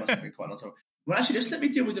 That must have been quite a long time. Well, actually, just let me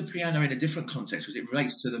deal with the piano in a different context because it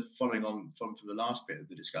relates to the following on from the last bit of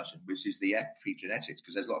the discussion, which is the epigenetics,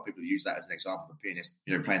 because there's a lot of people who use that as an example of a pianist,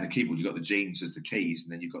 playing the keyboard. You've got the genes as the keys,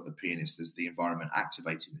 and then you've got the pianist as the environment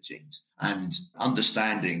activating the genes. And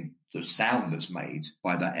understanding the sound that's made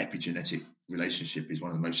by that epigenetic relationship is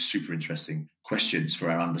one of the most super interesting questions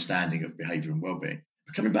for our understanding of behaviour and well-being.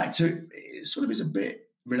 But coming back to it sort of is a bit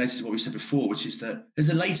related to what we said before, which is that there's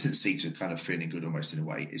a latency to kind of feeling good almost in a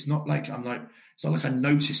way. It's not like it's not like I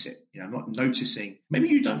notice it. I'm not noticing. Maybe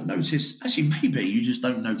you don't notice. Actually, maybe you just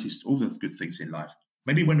don't notice all the good things in life.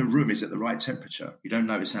 Maybe when a room is at the right temperature, you don't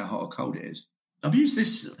notice how hot or cold it is. I've used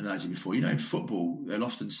this analogy before. In football, they'll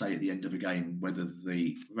often say at the end of a game whether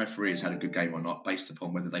the referee has had a good game or not based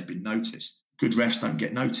upon whether they've been noticed. Good refs don't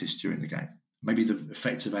get noticed during the game. Maybe the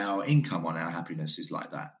effect of our income on our happiness is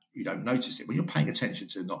like that. You don't notice it. When you're paying attention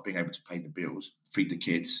to not being able to pay the bills, feed the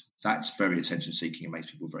kids, that's very attention-seeking and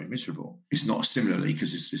makes people very miserable. It's not similarly,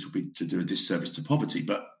 because this would be to do a disservice to poverty.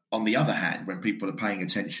 But on the other hand, when people are paying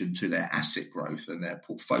attention to their asset growth and their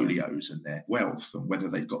portfolios and their wealth and whether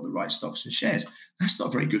they've got the right stocks and shares, that's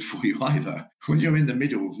not very good for you either. When you're in the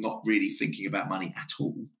middle of not really thinking about money at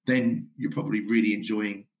all, then you're probably really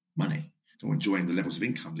enjoying money or enjoying the levels of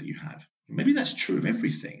income that you have. Maybe that's true of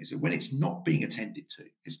everything, is that when it's not being attended to,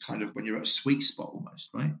 it's kind of when you're at a sweet spot almost,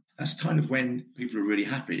 right? That's kind of when people are really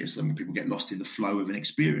happy. It's when people get lost in the flow of an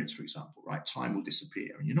experience, for example, right? Time will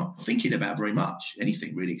disappear and you're not thinking about very much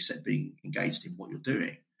anything really except being engaged in what you're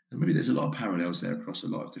doing. And maybe there's a lot of parallels there across a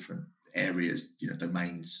lot of different areas,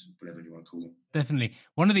 domains, whatever you want to call them. Definitely.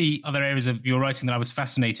 One of the other areas of your writing that I was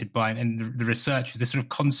fascinated by and the research is the sort of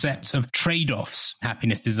concept of trade-offs,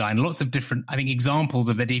 happiness design. Lots of different, I think, examples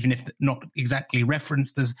of that, even if not exactly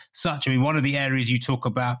referenced as such. I mean, one of the areas you talk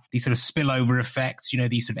about, these sort of spillover effects,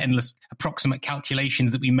 these sort of endless approximate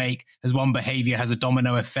calculations that we make as one behavior has a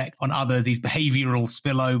domino effect on others, these behavioral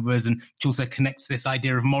spillovers, and which also connects to this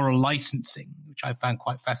idea of moral licensing, which I found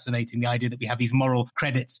quite fascinating, the idea that we have these moral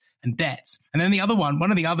credits and debts. And then the other one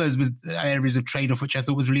of the others was areas of trade-off, which I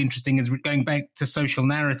thought was really interesting, is going back to social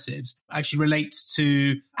narratives, actually relates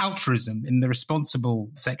to altruism in the responsible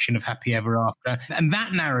section of Happy Ever After. And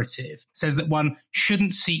that narrative says that one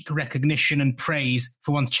shouldn't seek recognition and praise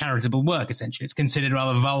for one's charitable work, essentially. It's considered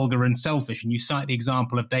rather vulgar and selfish. And you cite the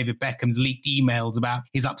example of David Beckham's leaked emails about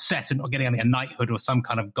his upset at not getting a knighthood or some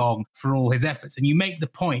kind of gong for all his efforts. And you make the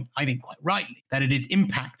point, I think quite rightly, that it is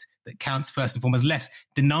impact that counts first and foremost, less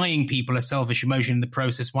denying people a selfish emotion in the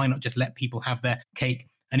process. Why not just let people have their cake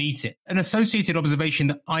and eat it? An associated observation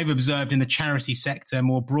that I've observed in the charity sector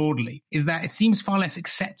more broadly is that it seems far less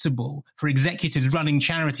acceptable for executives running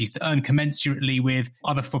charities to earn commensurately with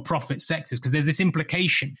other for-profit sectors, because there's this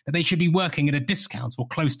implication that they should be working at a discount or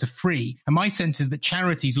close to free. And my sense is that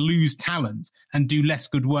charities lose talent and do less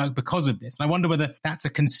good work because of this. And I wonder whether that's a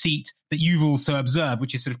conceit that you've also observed,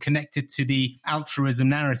 which is sort of connected to the altruism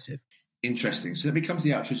narrative. Interesting. So it becomes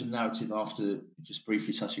the altruism narrative after just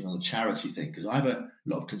briefly touching on the charity thing, because I have a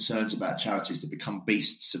lot of concerns about charities that become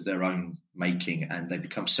beasts of their own making and they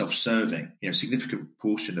become self-serving. A significant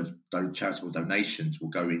portion of charitable donations will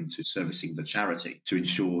go into servicing the charity to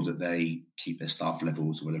ensure that they keep their staff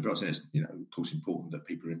levels or whatever else. And it's, of course, important that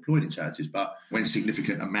people are employed in charities. But when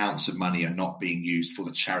significant amounts of money are not being used for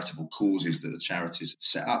the charitable causes that the charities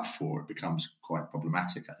set up for, it becomes quite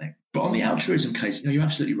problematic, I think. But on the altruism case, you're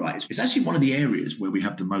absolutely right. It's actually one of the areas where we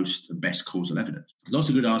have the most and best causal evidence. Lots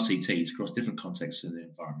of good RCTs across different contexts and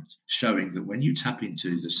environments showing that when you tap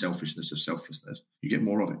into the selfishness of selflessness, you get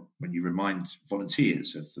more of it. When you remind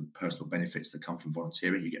volunteers of the personal benefits that come from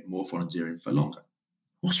volunteering, you get more volunteering for longer.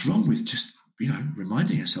 What's wrong with just,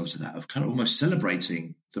 reminding ourselves of that, of kind of almost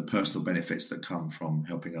celebrating the personal benefits that come from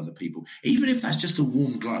helping other people, even if that's just a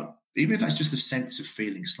warm glow? Even if that's just a sense of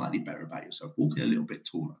feeling slightly better about yourself, walking a little bit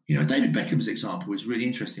taller. David Beckham's example is really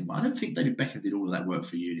interesting, but I don't think David Beckham did all of that work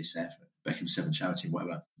for UNICEF, Beckham 7 charity and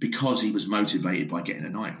whatever, because he was motivated by getting a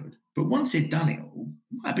knighthood. But once he'd done it all,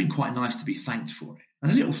 it might have been quite nice to be thanked for it. And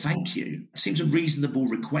a little thank you seems a reasonable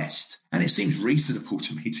request. And it seems reasonable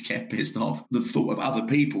to me to get pissed off the thought of other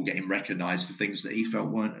people getting recognised for things that he felt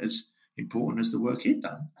weren't as important as the work he'd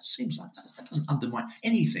done. That seems like that doesn't undermine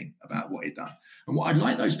anything about what he'd done. And what I'd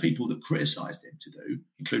like those people that criticised him to do,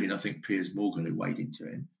 including I think Piers Morgan who weighed into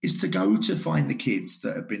him, is to go to find the kids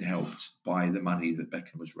that have been helped by the money that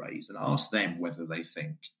Beckham has raised and ask them whether they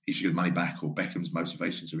think he should give money back or Beckham's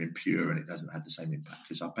motivations are impure and it doesn't have the same impact.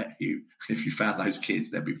 Because I bet you, if you found those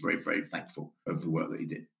kids, they'd be very, very thankful of the work that he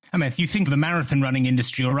did. I mean, if you think of the marathon running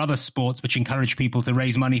industry or other sports which encourage people to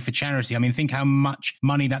raise money for charity, I mean, think how much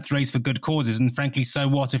money that's raised for good causes. And frankly, so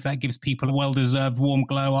what if that gives people a well-deserved warm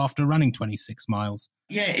glow after running 26 miles?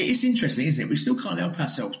 Yeah, it's interesting, isn't it? We still can't help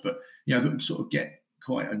ourselves, but, we sort of get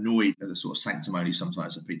quite annoyed at the sort of sanctimony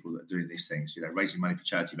sometimes of people that are doing these things, raising money for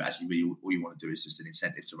charity, but actually really all you want to do is just an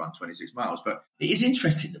incentive to run 26 miles. But it is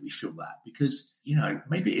interesting that we feel that because,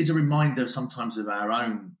 maybe it is a reminder sometimes of our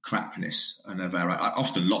own crapness and of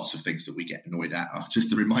often lots of things that we get annoyed at are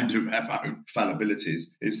just a reminder of our own fallibilities,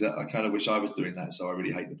 is that I kind of wish I was doing that, so I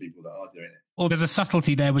really hate the people that are doing it. Or there's a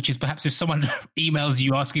subtlety there, which is perhaps if someone emails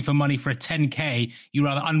you asking for money for a 10K, you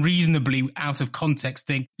rather unreasonably out of context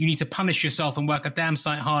think you need to punish yourself and work a damn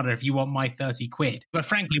sight harder if you want my 30 quid. But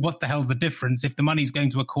frankly, what the hell's the difference? If the money's going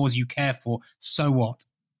to a cause you care for, so what?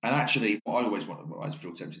 And actually, what I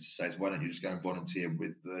feel tempted to say is, why don't you just go and volunteer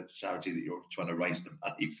with the charity that you're trying to raise the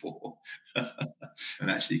money for and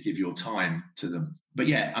actually give your time to them? But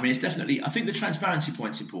yeah, I mean, it's definitely, I think the transparency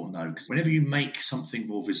point's important though, because whenever you make something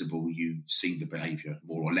more visible, you see the behaviour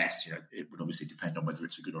more or less. It would obviously depend on whether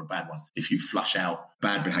it's a good or a bad one. If you flush out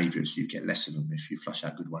bad behaviours, you get less of them. If you flush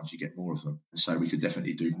out good ones, you get more of them. And so we could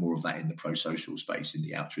definitely do more of that in the pro-social space, in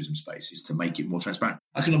the altruism space, is to make it more transparent.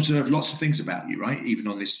 I can observe lots of things about you, right? Even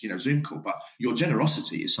on this, Zoom call, but your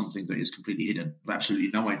generosity is something that is completely hidden. I have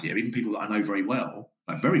absolutely no idea. Even people that I know very well,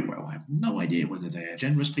 I have no idea whether they're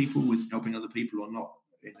generous people with helping other people or not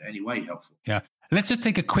in any way helpful. Yeah. Let's just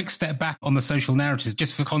take a quick step back on the social narratives,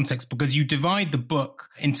 just for context, because you divide the book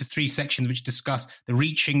into 3 sections which discuss the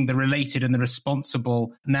reaching, the related, and the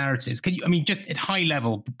responsible narratives. Can you, just at high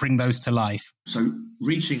level, bring those to life? So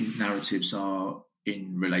reaching narratives are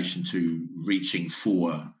in relation to reaching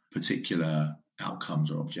for particular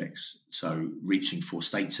outcomes or objects. So reaching for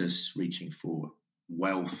status, reaching for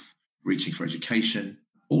wealth, reaching for education,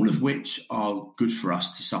 all of which are good for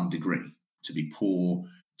us to some degree. To be poor,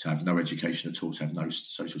 to have no education at all, to have no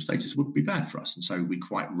social status would be bad for us. And so we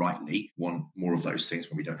quite rightly want more of those things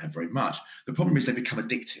when we don't have very much. The problem is they become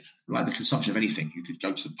addictive. Like the consumption of anything, you could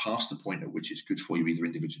go past the point at which it's good for you either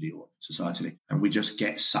individually or societally. And we just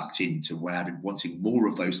get sucked into wanting more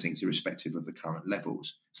of those things irrespective of the current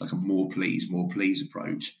levels. It's like a more please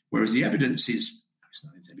approach. Whereas the evidence is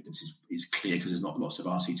clear because there's not lots of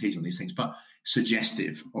RCTs on these things, but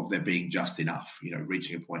suggestive of there being just enough,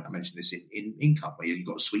 reaching a point. I mentioned this in income where you've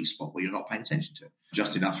got a sweet spot where you're not paying attention to it.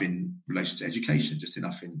 Just enough in relation to education, just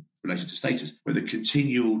enough in relation to status, where the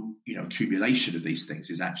continual, accumulation of these things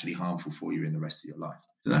is actually harmful for you in the rest of your life.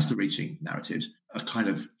 So that's the reaching narratives. A kind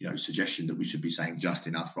of, suggestion that we should be saying just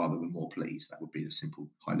enough rather than more please. That would be the simple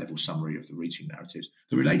high-level summary of the reaching narratives.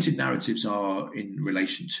 The related narratives are in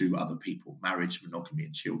relation to other people, marriage, monogamy,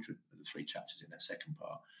 and children, the 3 chapters in that second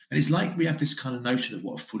part. And it's like we have this kind of notion of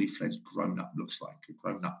what a fully fledged grown-up looks like. A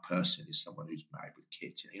grown-up person is someone who's married with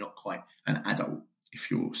kids. You're not quite an adult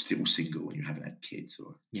if you're still single and you haven't had kids.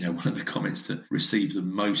 Or, one of the comments that received the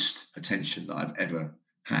most attention that I've ever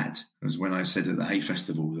had was when I said at the Hay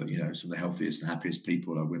Festival that, some of the healthiest and happiest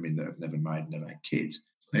people are women that have never married, never had kids.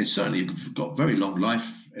 They certainly have got very long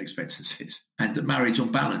life expectancies. And that marriage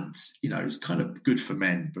on balance, is kind of good for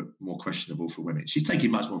men, but more questionable for women. She's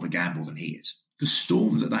taking much more of a gamble than he is. The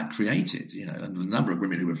storm that created, and the number of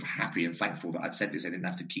women who were happy and thankful that I'd said this, they didn't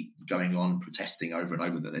have to keep going on protesting over and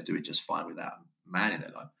over that they're doing just fine without a man in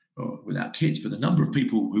their life or without kids. But the number of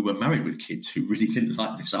people who were married with kids who really didn't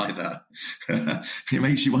like this either, it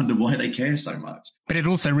makes you wonder why they care so much. But it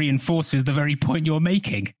also reinforces the very point you're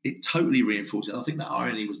making. It totally reinforces it. I think that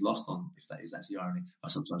irony was lost on, if that is actually irony. I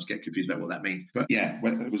sometimes get confused about what that means. But yeah,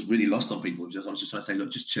 it was really lost on people. I was just trying to say, look,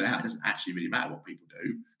 just chill out. It doesn't actually really matter what people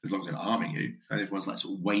do, as long as they're not harming you. And everyone's like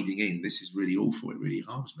sort of wading in. This is really awful. It really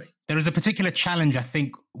harms me. There is a particular challenge, I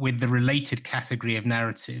think, with the related category of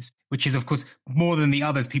narratives, which is, of course, more than the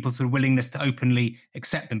others, people's sort of willingness to openly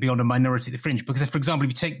accept them beyond a minority at the fringe. Because, for example,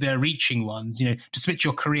 if you take the reaching ones, to switch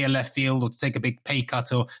your career left field or to take a big pay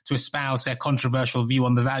cut or to espouse their controversial view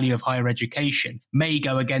on the value of higher education may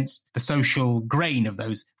go against the social grain of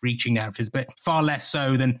those reaching narratives, but far less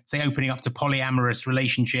so than, say, opening up to polyamorous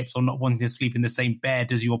relationships or not wanting to sleep in the same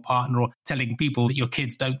bed as your partner or telling people that your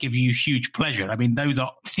kids don't give you huge pleasure. I mean, those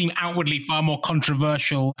seem outwardly far more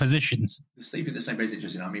controversial positions. The sleep in the same bed is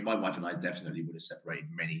interesting. I mean, my wife and I definitely would have separated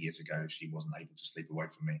many years ago if she wasn't able to sleep away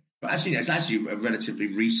from me. But actually, it's actually a relatively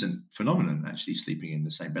recent phenomenon, actually sleeping in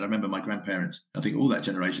the same bed. I remember my grandparents, I think all that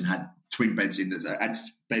generation had twin beds had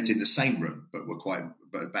beds in the same room, but were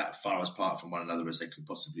about as far apart from one another as they could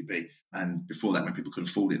possibly be. And before that, when people could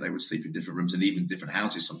afford it, they would sleep in different rooms and even different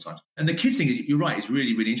houses sometimes. And the kids thing, you're right, is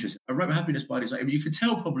really, really interesting. I wrote Happiness by Design. I mean, you could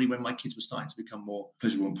tell probably when my kids were starting to become more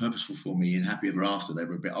pleasurable and purposeful for me and Happy Ever After, they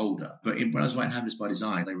were a bit older. But when I was writing Happiness by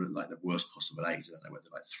Design, they were like the worst possible age. I don't know whether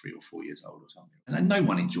like 3 or 4 years old or something. And no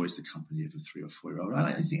one enjoys the company of a 3 or 4-year-old.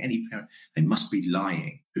 I don't think any parent, they must be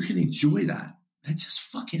lying. Who can enjoy that? They're just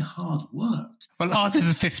fucking hard work. Well, ours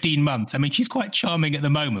is 15 months. I mean, she's quite charming at the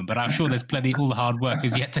moment, but I'm sure there's plenty, all the hard work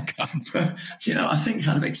is yet to come. But, I think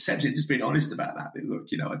kind of accepting, just being honest about that. Look,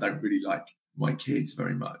 I don't really like my kids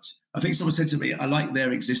very much. I think someone said to me, I like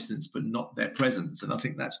their existence, but not their presence. And I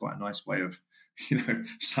think that's quite a nice way of,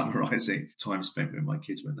 summarising time spent with my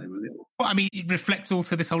kids when they were little. Well, I mean, it reflects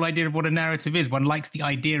also this whole idea of what a narrative is. One likes the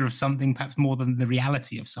idea of something perhaps more than the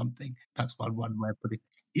reality of something. Perhaps one way of putting it.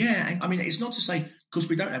 Yeah, I mean, it's not to say, because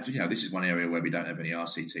we don't have, this is one area where we don't have any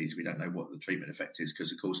RCTs. We don't know what the treatment effect is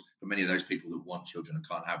because, of course, for many of those people that want children and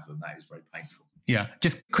can't have them, that is very painful. Yeah,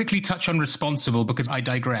 just quickly touch on responsible because I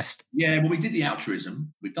digressed. Yeah, well, we did the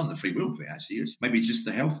altruism. We've done the free will thing, actually. It's maybe just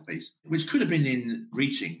the health piece, which could have been in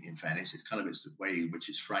reaching, in fairness. It's the way in which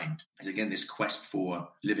it's framed. It's, again, this quest for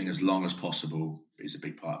living as long as possible is a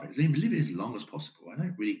big part of it. Living as long as possible. I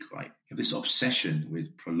don't really quite have this obsession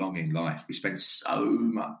with prolonging life. We spend so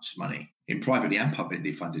much money in privately and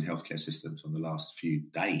publicly funded healthcare systems on the last few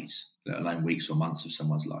days, let alone weeks or months of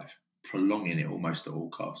someone's life, prolonging it almost at all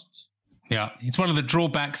costs. Yeah, it's one of the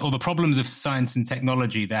drawbacks or the problems of science and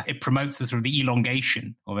technology that it promotes the sort of the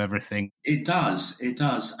elongation of everything. It does.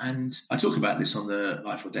 And I talk about this on the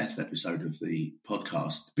Life or Death episode of the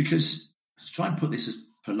podcast because I try and put this as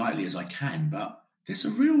politely as I can, but there's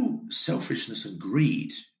a real selfishness and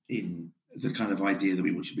greed in the kind of idea that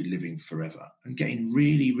we should be living forever and getting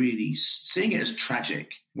really, really seeing it as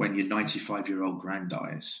tragic when your 95-year-old grand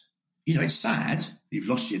dies. It's sad you've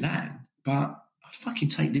lost your nan, but I'd fucking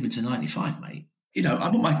take living to 95, mate. I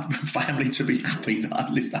want my family to be happy that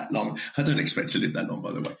I'd lived that long. I don't expect to live that long,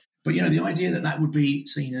 by the way. But, the idea that would be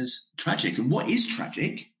seen as tragic. And what is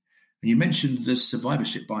tragic And you mentioned the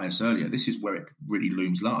survivorship bias earlier. This is where it really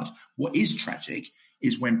looms large. What is tragic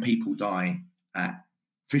is when people die at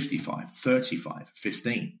 55, 35,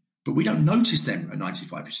 15. But we don't notice them at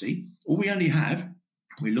 95, you see. All we only have,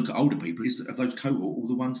 when we look at older people, is of those cohort, all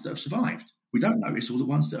the ones that have survived. We don't notice all the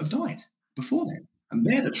ones that have died before then. And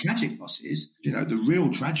they're the tragic bosses. The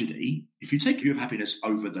real tragedy, if you take a view of happiness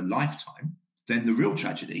over the lifetime, then the real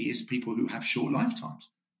tragedy is people who have short lifetimes.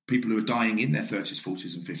 People who are dying in their 30s,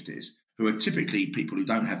 40s and 50s, who are typically people who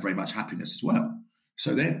don't have very much happiness as well.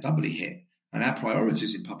 So they're doubly hit. And our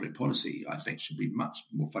priorities in public policy, I think, should be much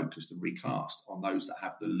more focused and recast on those that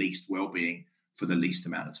have the least well-being for the least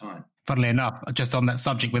amount of time. Funnily enough, just on that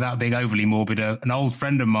subject, without being overly morbid, an old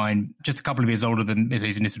friend of mine, just a couple of years older than,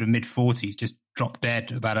 he's in his sort of mid-40s, just dropped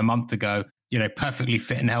dead about a month ago. Perfectly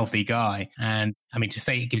fit and healthy guy. And I mean, to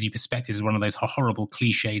say it gives you perspective is one of those horrible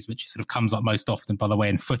cliches, which sort of comes up most often, by the way,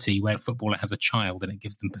 in footy, where a footballer has a child and it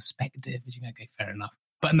gives them perspective. Okay, fair enough.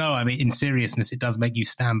 But no, I mean, in seriousness, it does make you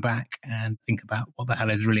stand back and think about what the hell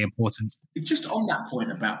is really important. Just on that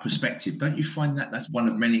point about perspective, don't you find that that's one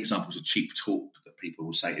of many examples of cheap talk that people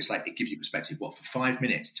will say? It's like it gives you perspective, for 5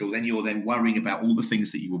 minutes, till then you're then worrying about all the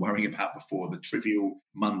things that you were worrying about before, the trivial,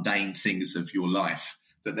 mundane things of your life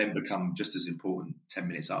that then become just as important 10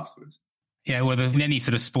 minutes afterwards. Yeah, well, in any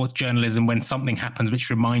sort of sports journalism, when something happens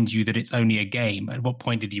which reminds you that it's only a game, at what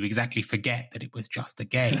point did you exactly forget that it was just a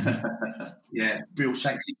game? Yes, Bill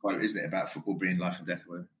Shankly quote, isn't it, about football being life and death?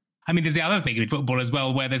 I mean, there's the other thing in football as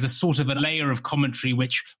well, where there's a sort of a layer of commentary,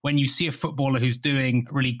 which when you see a footballer who's doing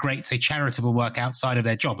really great, say, charitable work outside of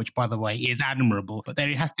their job, which, by the way, is admirable, but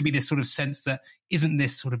there has to be this sort of sense that isn't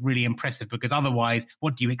this sort of really impressive? Because otherwise,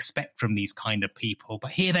 what do you expect from these kind of people?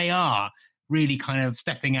 But here they are, really kind of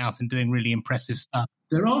stepping out and doing really impressive stuff.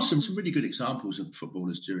 There are some really good examples of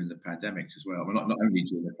footballers during the pandemic as well. Well, not only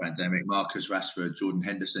during the pandemic, Marcus Rashford, Jordan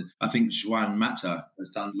Henderson. I think Juan Mata has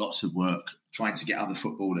done lots of work trying to get other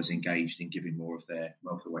footballers engaged in giving more of their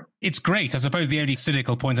wealth away. It's great. I suppose the only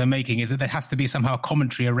cynical point I'm making is that there has to be somehow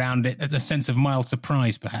commentary around it, a sense of mild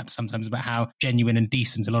surprise, perhaps, sometimes about how genuine and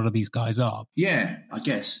decent a lot of these guys are. Yeah, I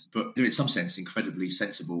guess. But they're in some sense incredibly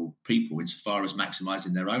sensible people insofar as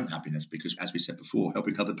maximising their own happiness, because, as we said before,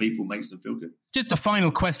 helping other people makes them feel good. Just a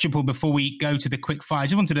final question, Paul, before we go to the quick fire. I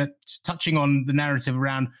just wanted to, touching on the narrative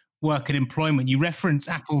around work and employment, you reference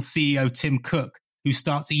Apple CEO Tim Cook, who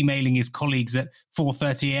starts emailing his colleagues at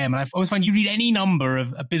 4:30 a.m. And I always find you read any number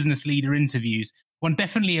of business leader interviews, one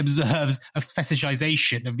definitely observes a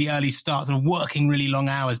fetishization of the early starts of working really long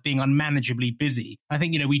hours, being unmanageably busy. I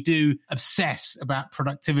think, we do obsess about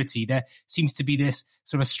productivity. There seems to be this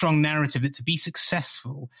sort of strong narrative that to be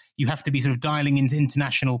successful, you have to be sort of dialing into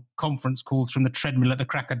international conference calls from the treadmill at the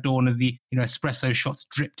crack of dawn as the, espresso shots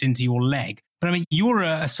dripped into your leg. But I mean, you're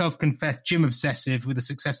a self-confessed gym obsessive with a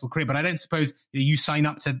successful career, but I don't suppose you sign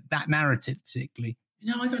up to that narrative particularly.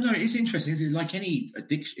 No, I don't know. It's interesting. It's like any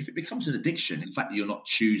addiction. If it becomes an addiction, in fact, you're not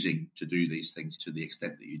choosing to do these things to the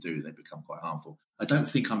extent that you do, they become quite harmful. I don't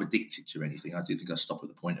think I'm addicted to anything. I do think I stop at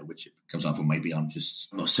the point at which it becomes harmful. Maybe I'm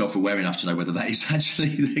just not self-aware enough to know whether that is actually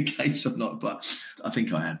the case or not. But I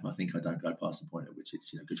think I am. I think I don't go past the point at which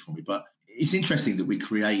it's good for me. But it's interesting that we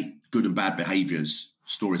create good and bad behaviours,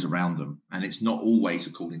 stories around them, and it's not always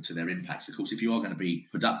according to their impacts. Of course, if you are going to be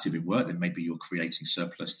productive in work, then maybe you're creating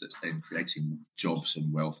surplus that's then creating jobs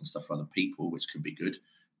and wealth and stuff for other people, which can be good.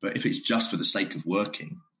 But if it's just for the sake of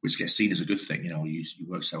working, which gets seen as a good thing, you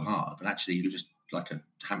work so hard, but actually you're just like a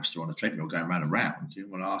hamster on a treadmill going round and round. You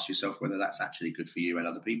want to ask yourself whether that's actually good for you and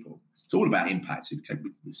other people. It's all about impact.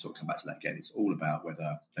 We sort of come back to that again. It's all about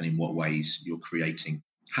whether and in what ways you're creating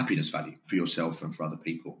happiness value for yourself and for other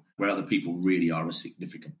people, where other people really are a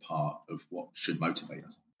significant part of what should motivate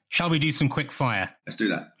us. Shall we do some quick fire? Let's do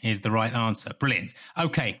that. Here's the right answer. Brilliant.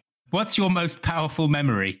 Okay. What's your most powerful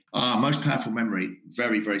memory? Most powerful memory,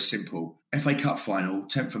 very, very simple. FA Cup final,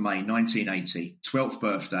 10th of May, 1980, 12th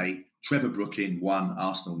birthday, Trevor Brooking 1,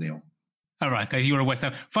 Arsenal 0. All right, okay, you were a West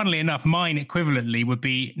Ham. Funnily enough, mine equivalently would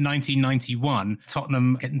be 1991,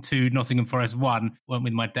 Tottenham getting 2, Nottingham Forest 1. Went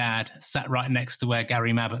with my dad, sat right next to where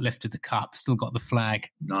Gary Mabbott lifted the cup, still got the flag.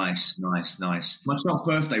 Nice. My 12th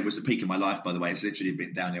birthday was the peak of my life, by the way. It's literally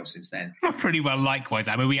been downhill since then. Pretty well likewise.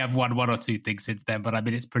 I mean, we have one or two things since then, but I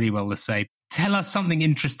mean, it's pretty well the same. Tell us something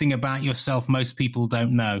interesting about yourself most people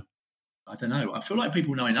don't know. I don't know. I feel like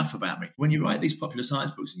people know enough about me. When you write these popular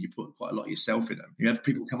science books and you put quite a lot of yourself in them, you have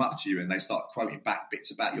people come up to you and they start quoting back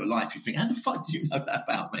bits about your life. You think, how the fuck do you know that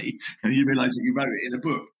about me? And you realise that you wrote it in a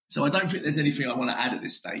book. So I don't think there's anything I want to add at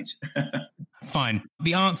this stage. Fine.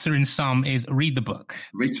 The answer in sum is read the book.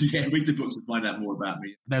 Read the books and find out more about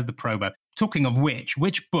me. There's the promo. Talking of which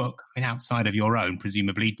book, outside of your own,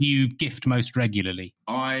 presumably, do you gift most regularly?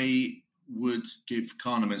 I would give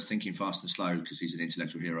Kahneman's Thinking Fast and Slow, because he's an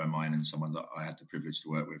intellectual hero of mine and someone that I had the privilege to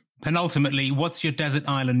work with. Penultimately, what's your desert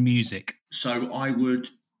island music? So I would,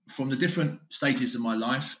 from the different stages of my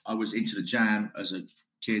life, I was into the jam as a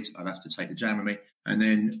kid. I'd have to take the jam with me. And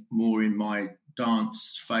then more in my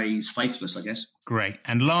dance phase, Faithless, I guess. Great.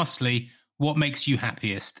 And lastly, what makes you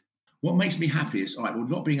happiest? What makes me happiest? All right, well,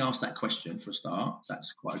 not being asked that question for a start,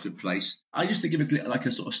 that's quite a good place. I used to give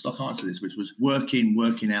a sort of stock answer to this, which was working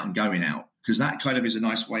out and going out, because that kind of is a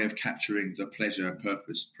nice way of capturing the pleasure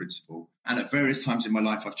purpose principle. And at various times in my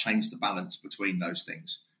life, I've changed the balance between those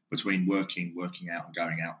things, between working out and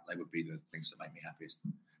going out. They would be the things that make me happiest.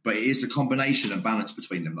 But it is the combination and balance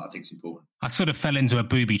between them that I think is important. I sort of fell into a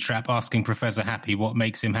booby trap asking Professor Happy what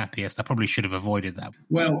makes him happiest. I probably should have avoided that.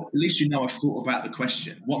 Well, at least I've thought about the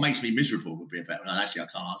question. What makes me miserable would be a better one. Actually, I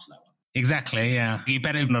can't answer that one. Exactly, yeah. You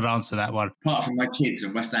better not answer that one. Apart from my kids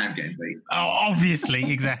and West Ham getting beat. Oh,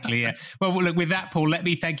 obviously, exactly, yeah. Well, look, with that, Paul, let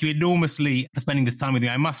me thank you enormously for spending this time with me.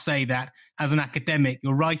 I must say that as an academic,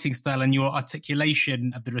 your writing style and your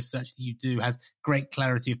articulation of the research that you do has great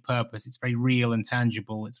clarity of purpose. It's very real and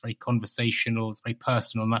tangible. It's very conversational. It's very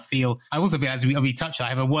personal. And I also feel, as we touched on, I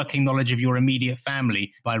have a working knowledge of your immediate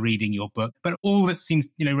family by reading your book. But all that seems,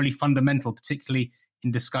 really fundamental, particularly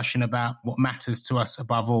in discussion about what matters to us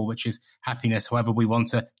above all, which is happiness, however we want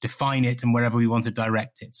to define it and wherever we want to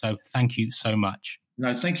direct it. So thank you so much.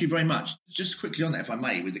 No, thank you very much. Just quickly on that, if I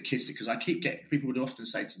may, with the kids, because people would often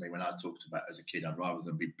say to me when I talked about as a kid, I'd rather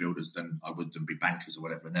them be builders than I would them be bankers or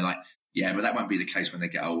whatever. And they're like, yeah, but that won't be the case when they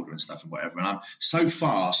get older and stuff and whatever. And I'm so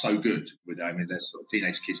far, so good with them. I mean, they're sort of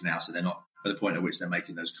teenage kids now, so they're not at the point at which they're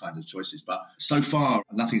making those kind of choices. But so far,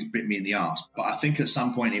 nothing's bit me in the arse. But I think at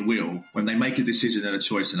some point it will, when they make a decision and a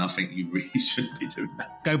choice, and I think you really shouldn't be doing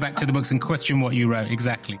that. Go back to the books and question what you wrote.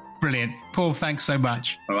 Exactly. Brilliant. Paul, thanks so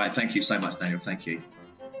much. All right. Thank you so much, Daniel. Thank you.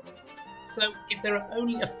 So, if there are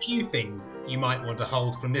only a few things you might want to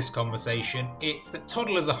hold from this conversation, it's that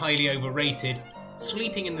toddlers are highly overrated,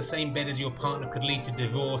 sleeping in the same bed as your partner could lead to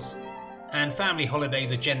divorce, and family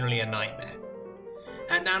holidays are generally a nightmare.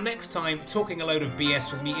 And now next time, talking a load of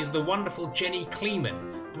BS with me is the wonderful Jenny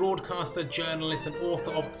Kleeman, broadcaster, journalist and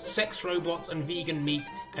author of Sex, Robots and Vegan Meat,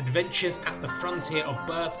 Adventures at the Frontier of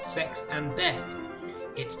Birth, Sex and Death.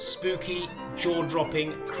 It's spooky,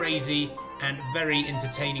 jaw-dropping, crazy and very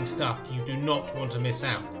entertaining stuff you do not want to miss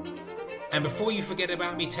out. And before you forget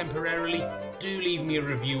about me temporarily, do leave me a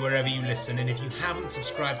review wherever you listen, and if you haven't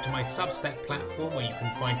subscribed to my Substack platform where you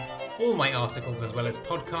can find all my articles as well as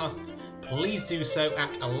podcasts, please do so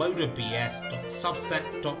at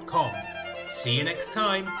aloadofbs.substack.com. See you next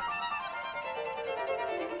time.